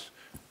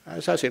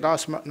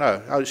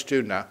it's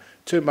June now.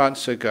 2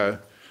 months ago,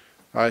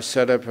 I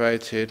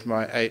celebrated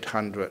my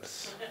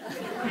 800th.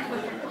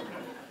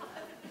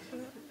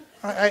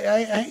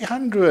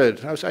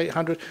 800. I was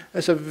 800.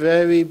 That's a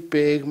very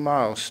big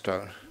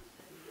milestone.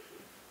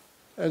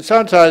 And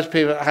sometimes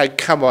people, hey,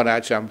 come on,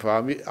 Ajahn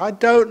Brahm, I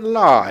don't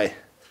lie.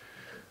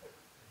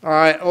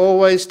 I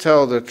always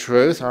tell the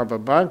truth. I'm a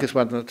monk, it's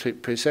one of the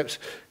precepts.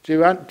 Do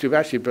you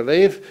actually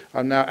believe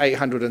I'm now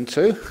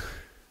 802?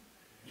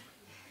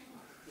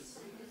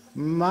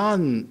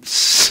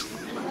 Months.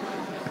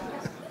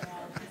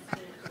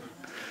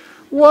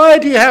 Why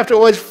do you have to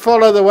always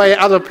follow the way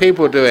other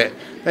people do it?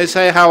 They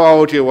say how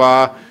old you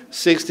are,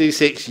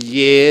 66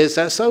 years.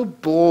 That's so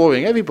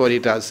boring. Everybody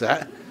does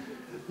that.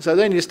 So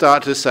then you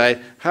start to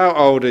say, how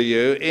old are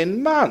you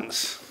in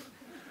months?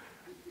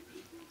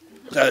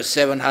 So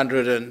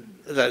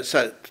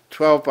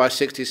 12 by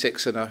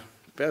 66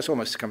 that's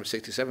almost coming to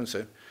 67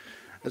 soon.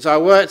 And so I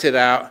worked it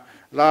out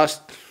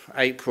last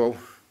April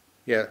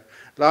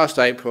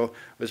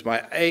was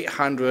my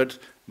 800th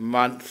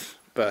month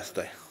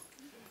birthday.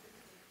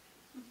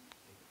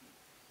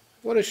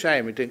 What a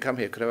shame we didn't come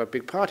here. Could have a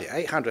big party.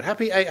 800.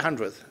 Happy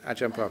 800th,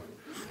 Ajahn Brahm.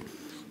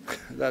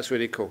 That's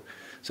really cool.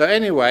 So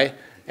anyway,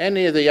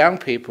 any of the young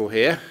people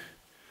here,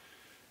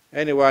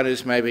 anyone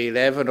who's maybe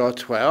 11 or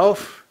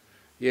 12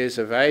 years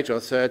of age or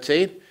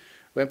 13,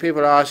 when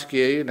people ask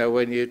you,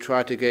 when you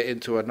try to get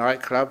into a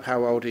nightclub,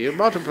 how old are you?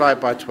 Multiply it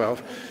by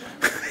 12.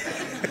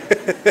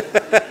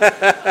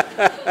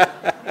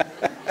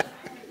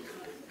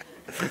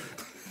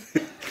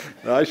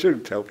 No, I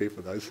shouldn't tell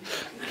people those.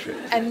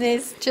 And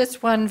there's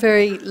just one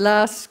very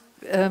last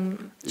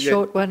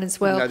short one as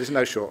well. No, there's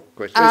no short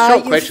questions. There's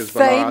short questions,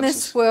 but are you no famous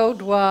answers.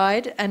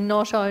 worldwide and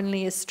not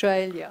only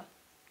Australia?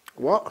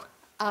 What?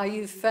 Are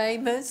you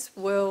famous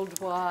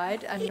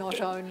worldwide and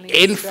not only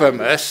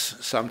Infamous,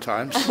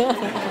 sometimes.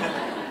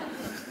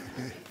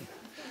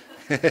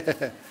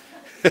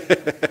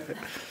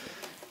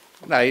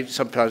 No,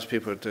 sometimes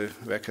people do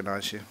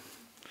recognise you.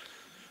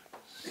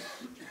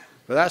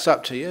 But that's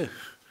up to you.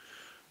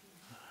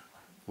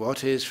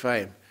 What is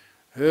fame?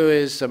 Who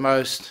is the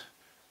most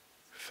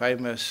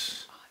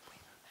famous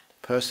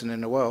person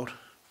in the world?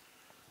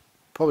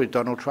 Probably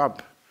Donald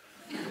Trump.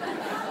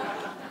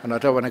 And I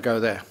don't want to go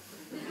there.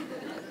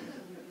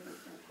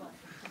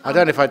 I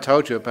don't know if I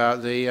told you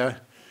about the...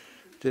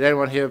 did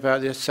anyone hear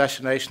about the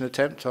assassination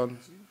attempt on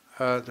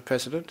the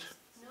president?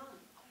 No.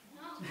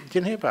 You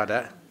didn't hear about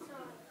that?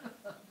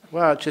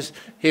 Well,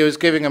 he was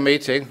giving a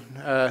meeting,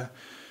 the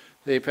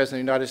President of the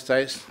United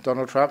States,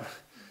 Donald Trump,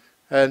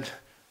 and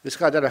this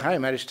guy, I don't know how he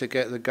managed to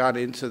get the gun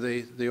into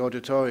the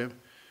auditorium.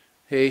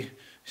 He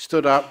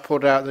stood up,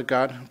 pulled out the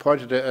gun,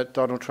 pointed it at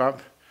Donald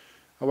Trump,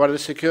 and one of the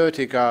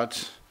security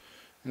guards,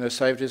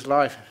 saved his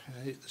life.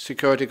 The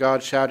security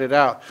guard shouted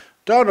out,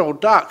 "Donald,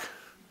 duck!"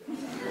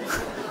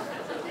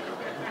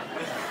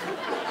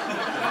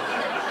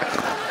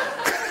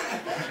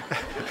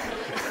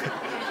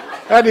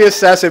 And the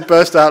assassin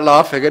burst out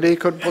laughing and he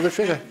couldn't pull the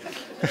trigger.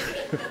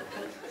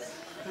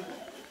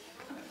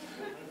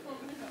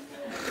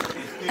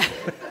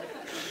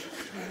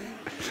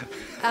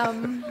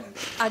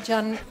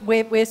 Ajahn,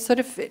 we're sort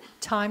of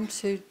time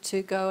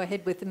to go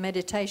ahead with the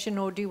meditation,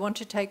 or do you want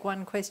to take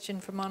one question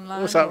from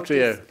online? What's up to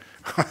you?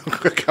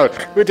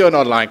 We'll do an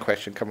online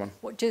question, come on.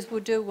 We'll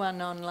do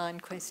one online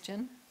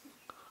question.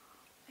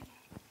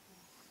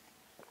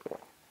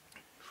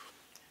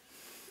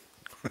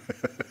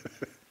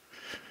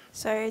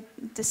 So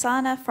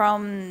Dasana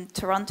from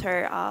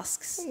Toronto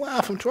asks,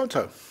 Wow, from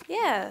Toronto.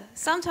 yeah,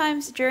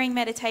 sometimes during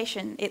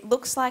meditation it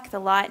looks like the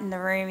light in the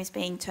room is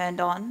being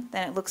turned on,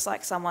 then it looks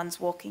like someone's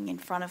walking in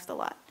front of the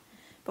light.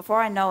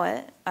 Before I know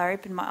it, I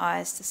open my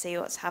eyes to see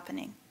what's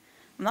happening.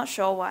 I'm not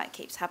sure why it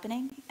keeps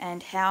happening,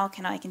 and how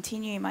can I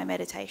continue my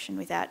meditation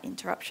without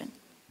interruption?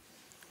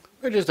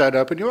 You just don't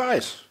open your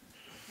eyes.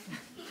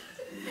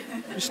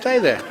 You stay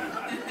there.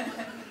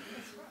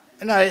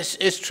 No,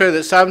 it's true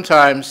that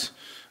sometimes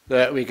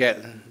that we get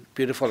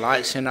beautiful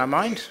lights in our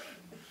mind,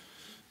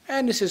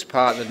 and this is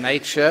part of the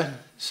nature,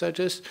 so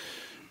just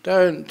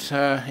don't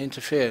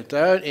interfere.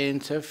 Don't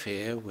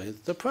interfere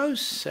with the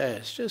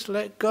process. Just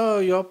let go.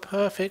 You're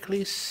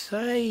perfectly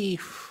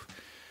safe.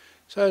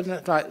 So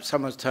like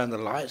someone's turned the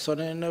lights on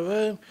in the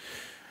room,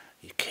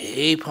 you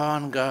keep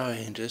on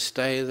going. Just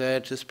stay there.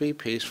 Just be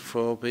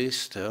peaceful, be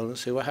still, and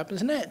see what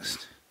happens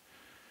next.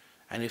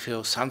 And you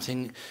feel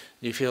something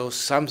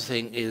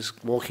is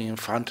walking in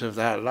front of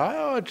that light,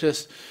 oh,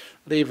 just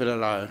leave it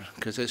alone,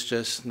 because it's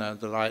just, no,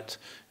 the light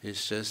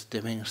is just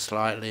dimming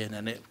slightly, and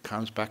then it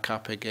comes back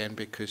up again,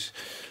 because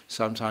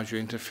sometimes you're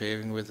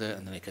interfering with it,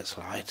 and then it gets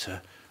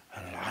lighter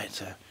and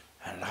lighter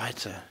and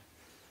lighter.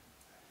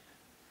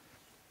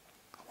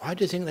 Why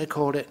do you think they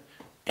called it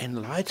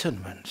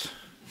enlightenment?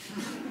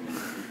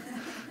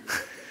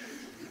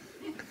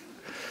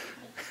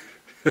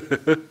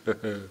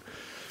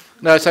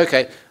 No, it's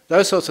okay.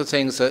 Those sorts of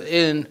things are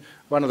in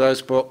one of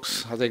those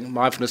books, I think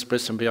Mindfulness,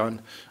 Bliss and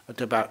Beyond,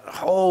 about a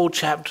whole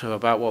chapter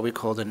about what we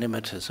call the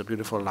nimittas, the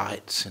beautiful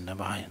lights in the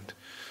mind.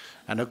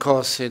 And of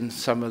course in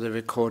some of the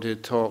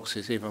recorded talks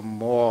there's even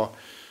more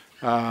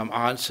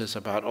answers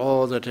about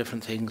all the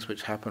different things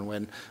which happen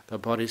when the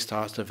body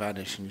starts to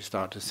vanish and you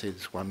start to see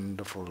this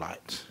wonderful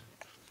light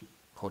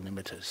called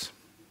nimittas.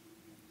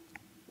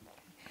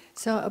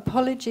 So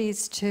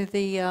apologies to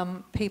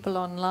the people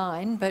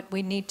online, but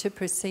we need to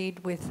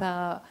proceed with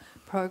our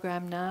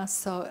program now.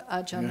 So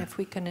Ajahn, if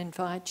we can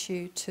invite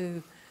you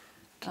to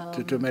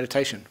do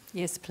meditation.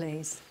 Yes,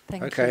 please.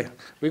 Thank you. Okay,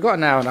 we've got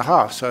an hour and a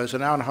half, so it's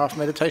an hour and a half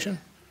meditation?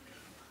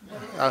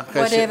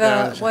 Okay,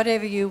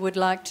 whatever you would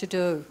like to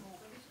do.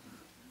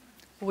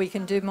 We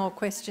can do more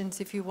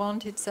questions if you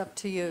want, it's up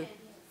to you.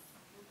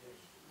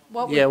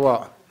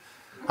 What?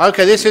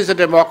 Okay, this is a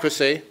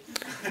democracy.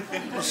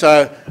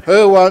 So,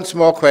 who wants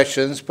more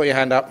questions? Put your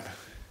hand up.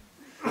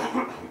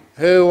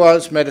 Who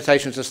wants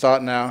meditation to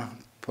start now?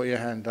 Put your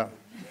hand up.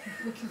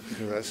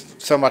 That's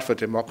so much for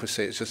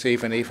democracy, it's just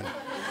even.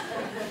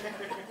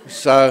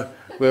 So,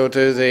 we'll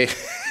do the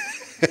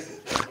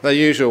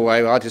usual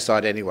way. I'll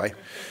decide anyway.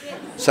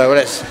 So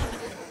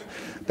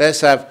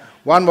let's have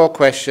one more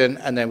question,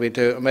 and then we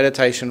do a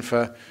meditation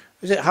for,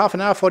 is it half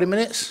an hour, 40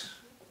 minutes?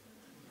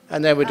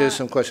 And then we do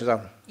some questions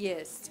after.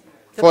 Yes.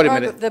 40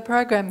 minutes. The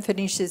program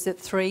finishes at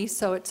 3,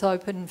 so it's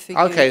open for you.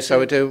 Okay, so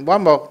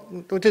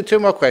we'll do 2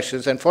 more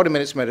questions, then 40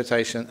 minutes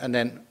meditation, and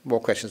then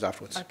more questions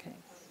afterwards. Okay.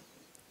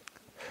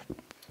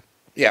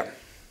 Yeah.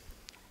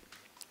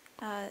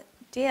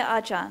 Dear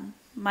Ajahn,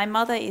 my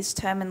mother is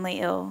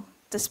terminally ill.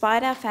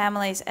 Despite our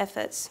family's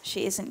efforts,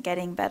 she isn't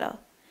getting better.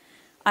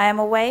 I am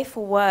away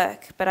for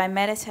work, but I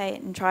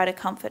meditate and try to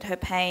comfort her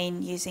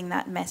pain using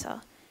that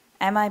metta.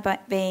 Am I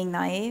being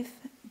naive?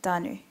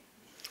 Danu.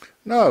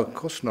 No, of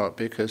course not,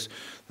 because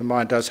the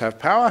mind does have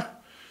power,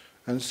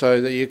 and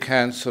so that you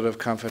can sort of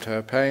comfort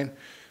her pain.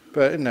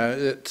 But,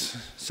 it's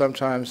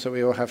sometimes that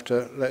we all have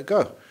to let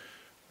go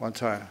one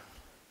time.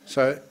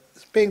 So,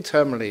 being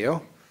terminally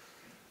ill,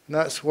 and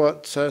that's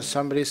what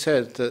somebody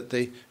said, that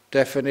the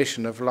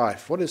definition of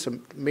life. What is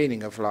the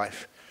meaning of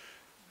life?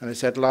 And he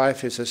said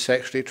life is a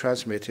sexually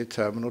transmitted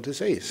terminal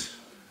disease.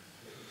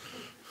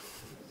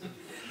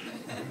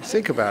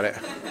 Think about it.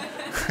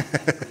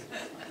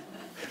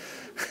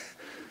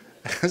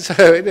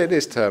 So it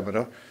is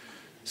terminal.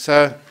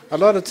 So a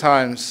lot of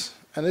times,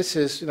 and this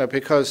is,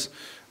 because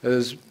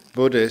as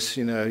Buddhists,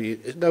 you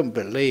don't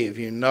believe,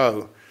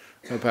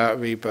 about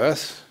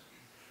rebirth.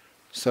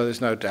 So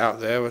there's no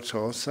doubt there at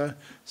all. So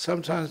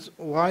sometimes,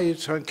 why are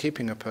you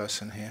keeping a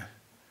person here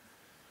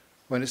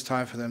when it's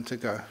time for them to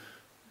go?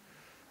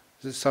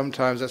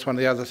 Sometimes that's one of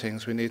the other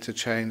things, we need to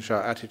change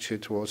our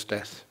attitude towards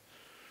death.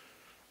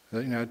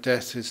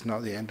 Death is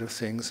not the end of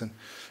things, and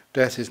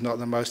death is not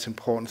the most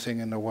important thing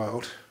in the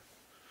world.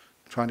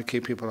 Trying to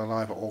keep people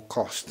alive at all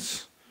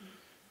costs.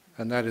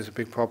 And that is a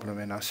big problem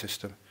in our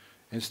system.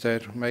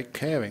 Instead, make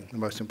caring the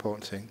most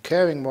important thing.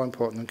 Caring more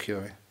important than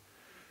curing.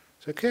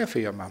 So care for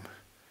your mum.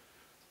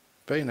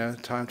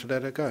 But time to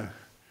let her go.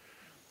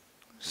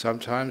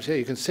 Sometimes,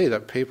 you can see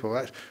that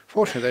people,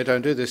 fortunately they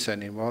don't do this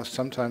anymore.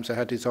 Sometimes they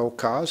had these old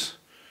cars,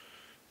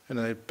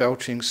 they're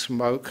belching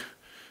smoke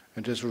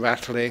and just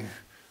rattling,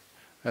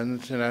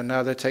 and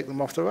now they take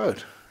them off the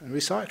road and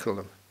recycle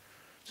them.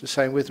 It's the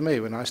same with me.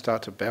 When I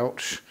start to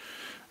belch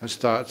and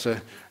start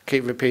to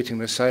keep repeating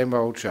the same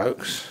old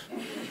jokes,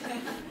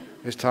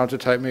 it's time to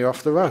take me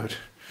off the road.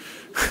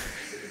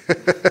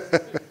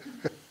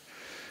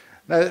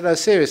 No,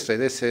 seriously,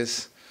 this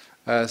is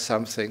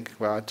something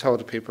where I told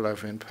the people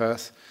over in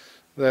Perth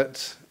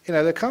that,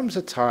 there comes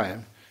a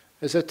time,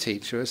 as a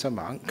teacher, as a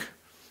monk,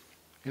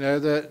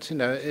 that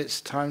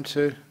it's time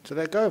to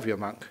let go of your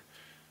monk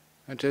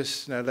and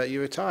just let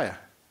you retire.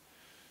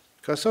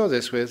 Because I saw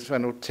this with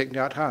Venerable Thich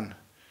Nhat Hanh,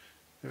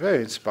 a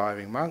very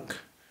inspiring monk.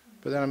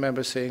 But then I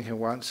remember seeing him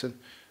once and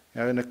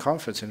in a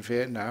conference in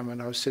Vietnam,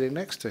 and I was sitting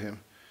next to him.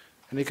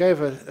 And he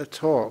gave a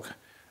talk,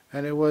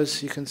 and it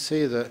was, you can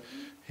see that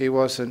he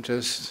wasn't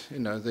just,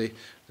 the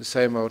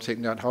same old Thich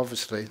Nhat Hanh,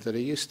 obviously, that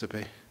he used to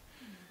be.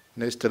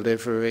 And his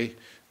delivery,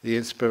 the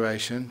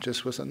inspiration,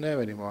 just wasn't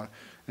there anymore.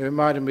 It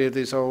reminded me of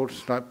these old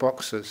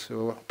boxers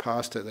who were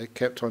past it. They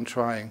kept on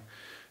trying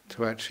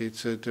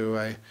to do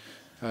a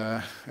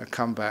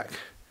comeback.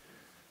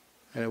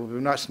 And it would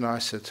be much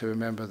nicer to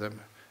remember them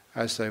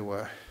as they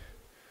were.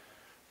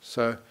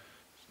 So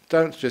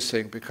don't just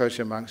think because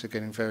your monks are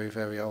getting very,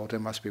 very old, they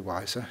must be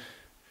wiser.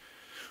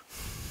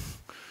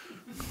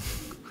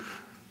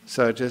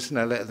 So just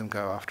let them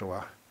go after a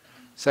while.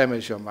 Same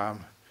as your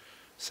mum,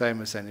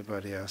 same as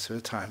anybody else.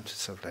 There's time to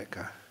sort of let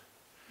go.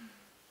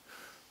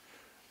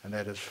 And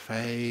let us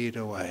fade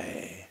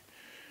away.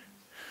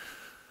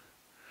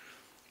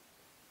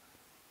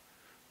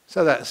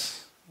 So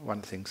that's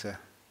one thing, sir.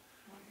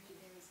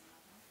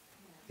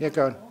 Yeah,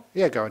 go on.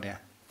 Yeah, go on, yeah.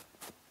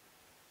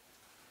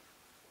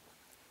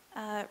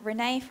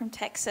 Renee from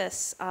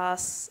Texas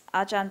asks,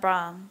 Ajahn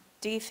Brahm,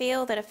 do you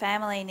feel that a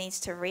family needs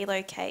to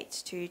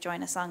relocate to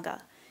join a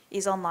Sangha?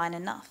 Is online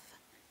enough?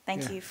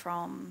 Thank you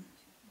from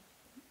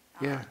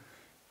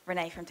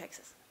Renee from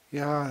Texas.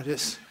 Yeah,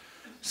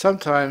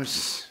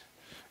 sometimes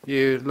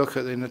you look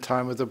at in the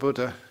time of the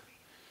Buddha,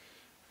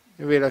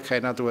 you relocate,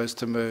 in other words,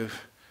 to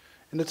move.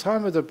 In the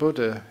time of the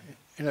Buddha,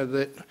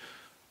 the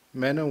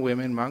men and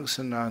women, monks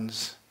and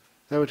nuns,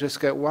 they would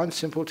just get one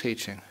simple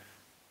teaching.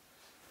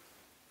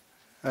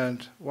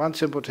 And one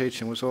simple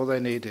teaching was all they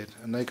needed,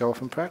 and they go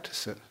off and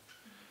practice it.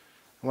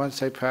 And once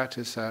they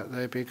practiced that,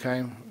 they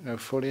became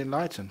fully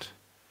enlightened.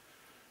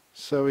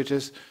 So we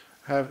just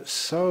have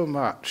so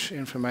much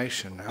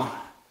information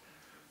now.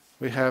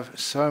 We have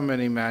so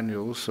many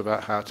manuals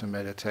about how to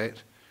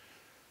meditate,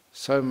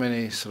 so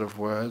many sort of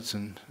words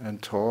and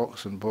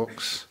talks and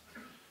books,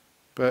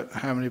 but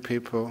how many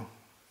people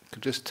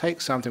could just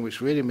take something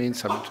which really means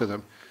something to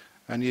them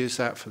and use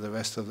that for the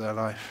rest of their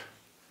life?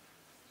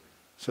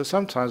 So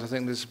sometimes I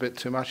think there's a bit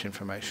too much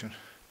information.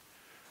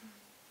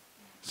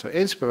 So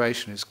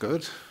inspiration is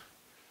good,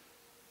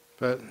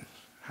 but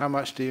how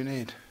much do you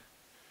need?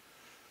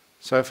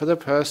 So for the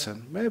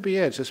person, maybe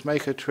just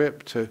make a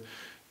trip to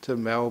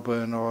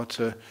Melbourne or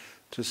to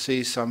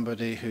see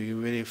somebody who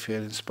you really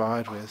feel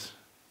inspired with.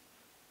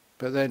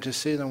 But then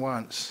just see them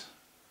once.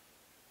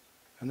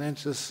 And then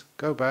just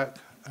go back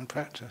and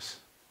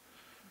practice.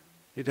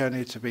 You don't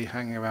need to be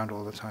hanging around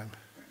all the time.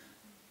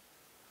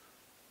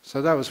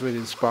 So that was really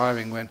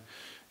inspiring when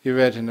you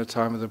read in the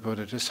time of the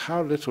Buddha just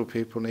how little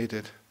people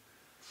needed.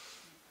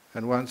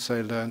 And once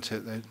they learnt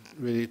it, they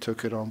really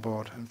took it on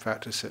board and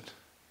practiced it.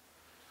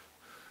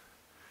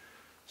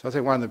 So I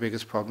think one of the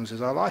biggest problems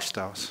is our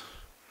lifestyles.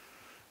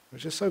 We're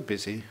just so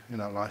busy in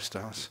our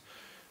lifestyles,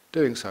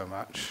 doing so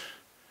much.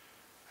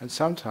 And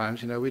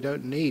sometimes, we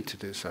don't need to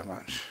do so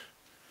much.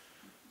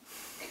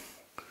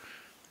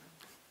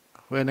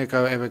 When they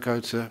ever go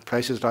to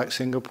places like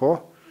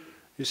Singapore,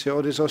 you see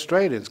all these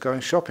Australians going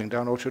shopping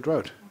down Orchard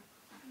Road.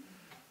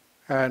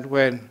 And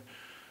when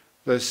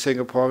the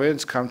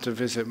Singaporeans come to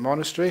visit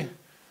monastery,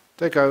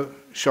 they go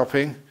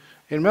shopping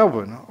in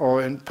Melbourne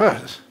or in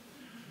Perth.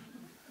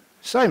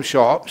 Same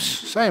shops,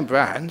 same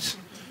brands,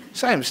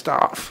 same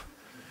stuff.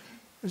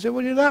 I said,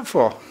 what are you that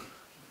for?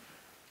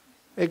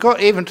 It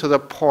got even to the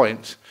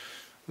point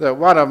that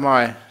one of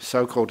my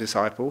so-called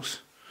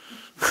disciples,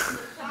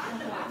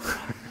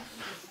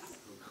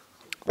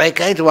 they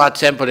came to our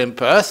temple in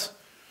Perth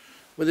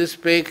with this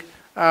big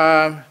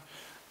LCD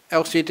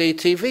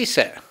TV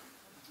set.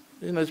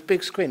 This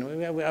big screen.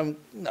 No,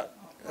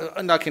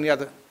 like in the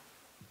other.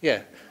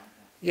 Yeah,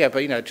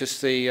 but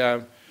just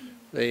the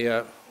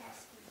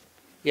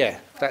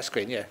flat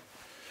screen. Yeah.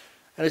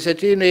 And they said,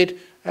 do you need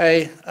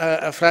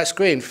a flat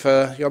screen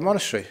for your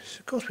monastery? I said,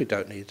 of course we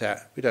don't need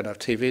that. We don't have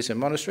TVs in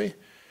monastery.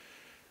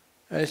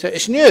 And they said,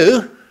 it's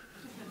new.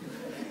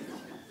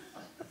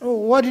 Oh,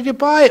 what did you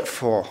buy it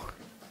for?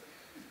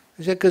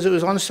 He said, because it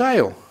was on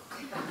sale.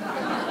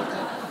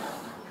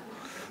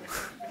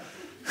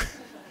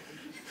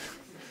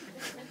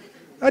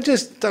 I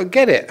just don't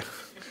get it.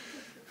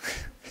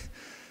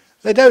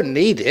 They don't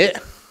need it,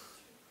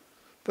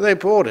 but they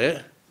bought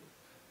it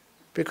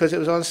because it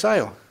was on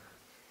sale.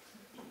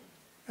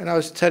 And I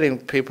was telling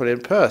people in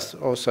Perth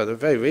also that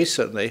very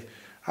recently,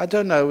 I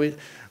don't know,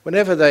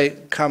 whenever they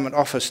come and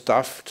offer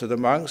stuff to the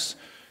monks,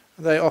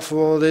 they offer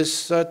all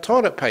this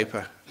toilet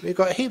paper. We've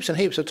got heaps and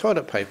heaps of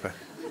toilet paper.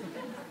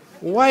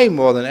 Way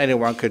more than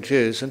anyone could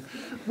use. And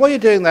what are you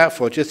doing that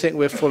for? Do you think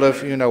we're full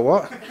of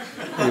you-know-what,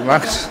 you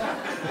monks?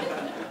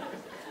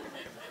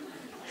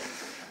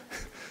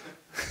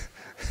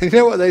 You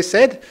know what they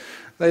said?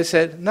 They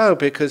said, no,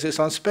 because it's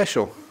on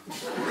special.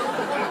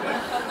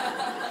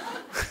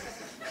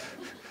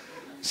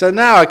 So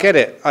now I get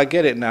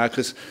it now,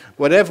 because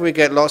whenever we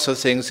get lots of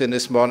things in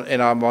this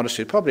in our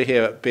monastery, probably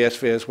here at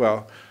BSV as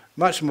well,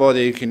 much more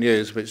than you can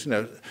use, which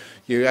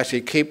you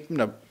actually keep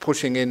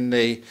pushing in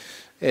the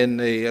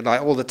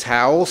like all the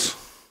towels.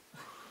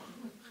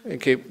 You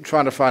keep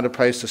trying to find a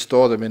place to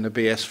store them in the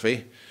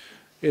BSV.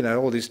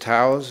 All these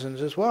towels, and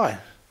just why?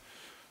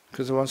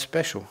 Because they're on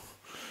special.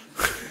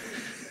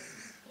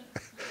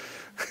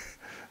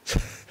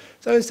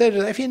 So instead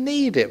of, if you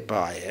need it,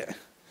 buy it.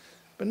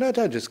 But no,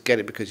 don't just get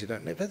it because you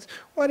don't need it.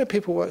 Why do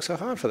people work so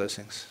hard for those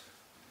things?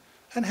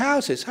 And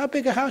houses. How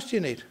big a house do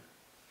you need?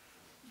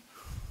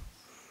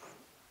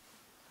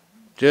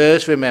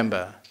 Just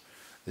remember,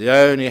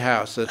 the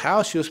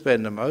house you'll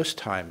spend the most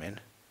time in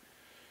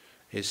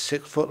is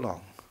 6 foot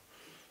long,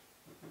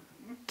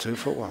 2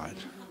 foot wide,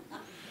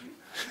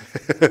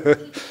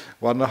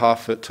 1.5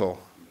 foot tall.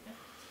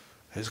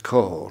 It's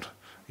called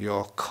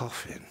your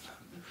coffin.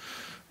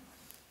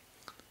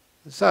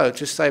 So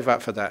just save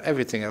up for that.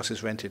 Everything else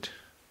is rented.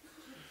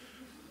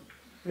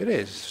 It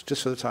is,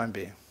 just for the time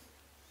being.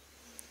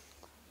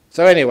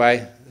 So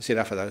anyway, that's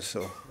enough of those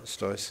sort of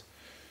stories.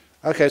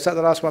 Okay, is that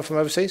the last one from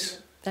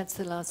overseas? That's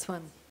the last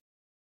one.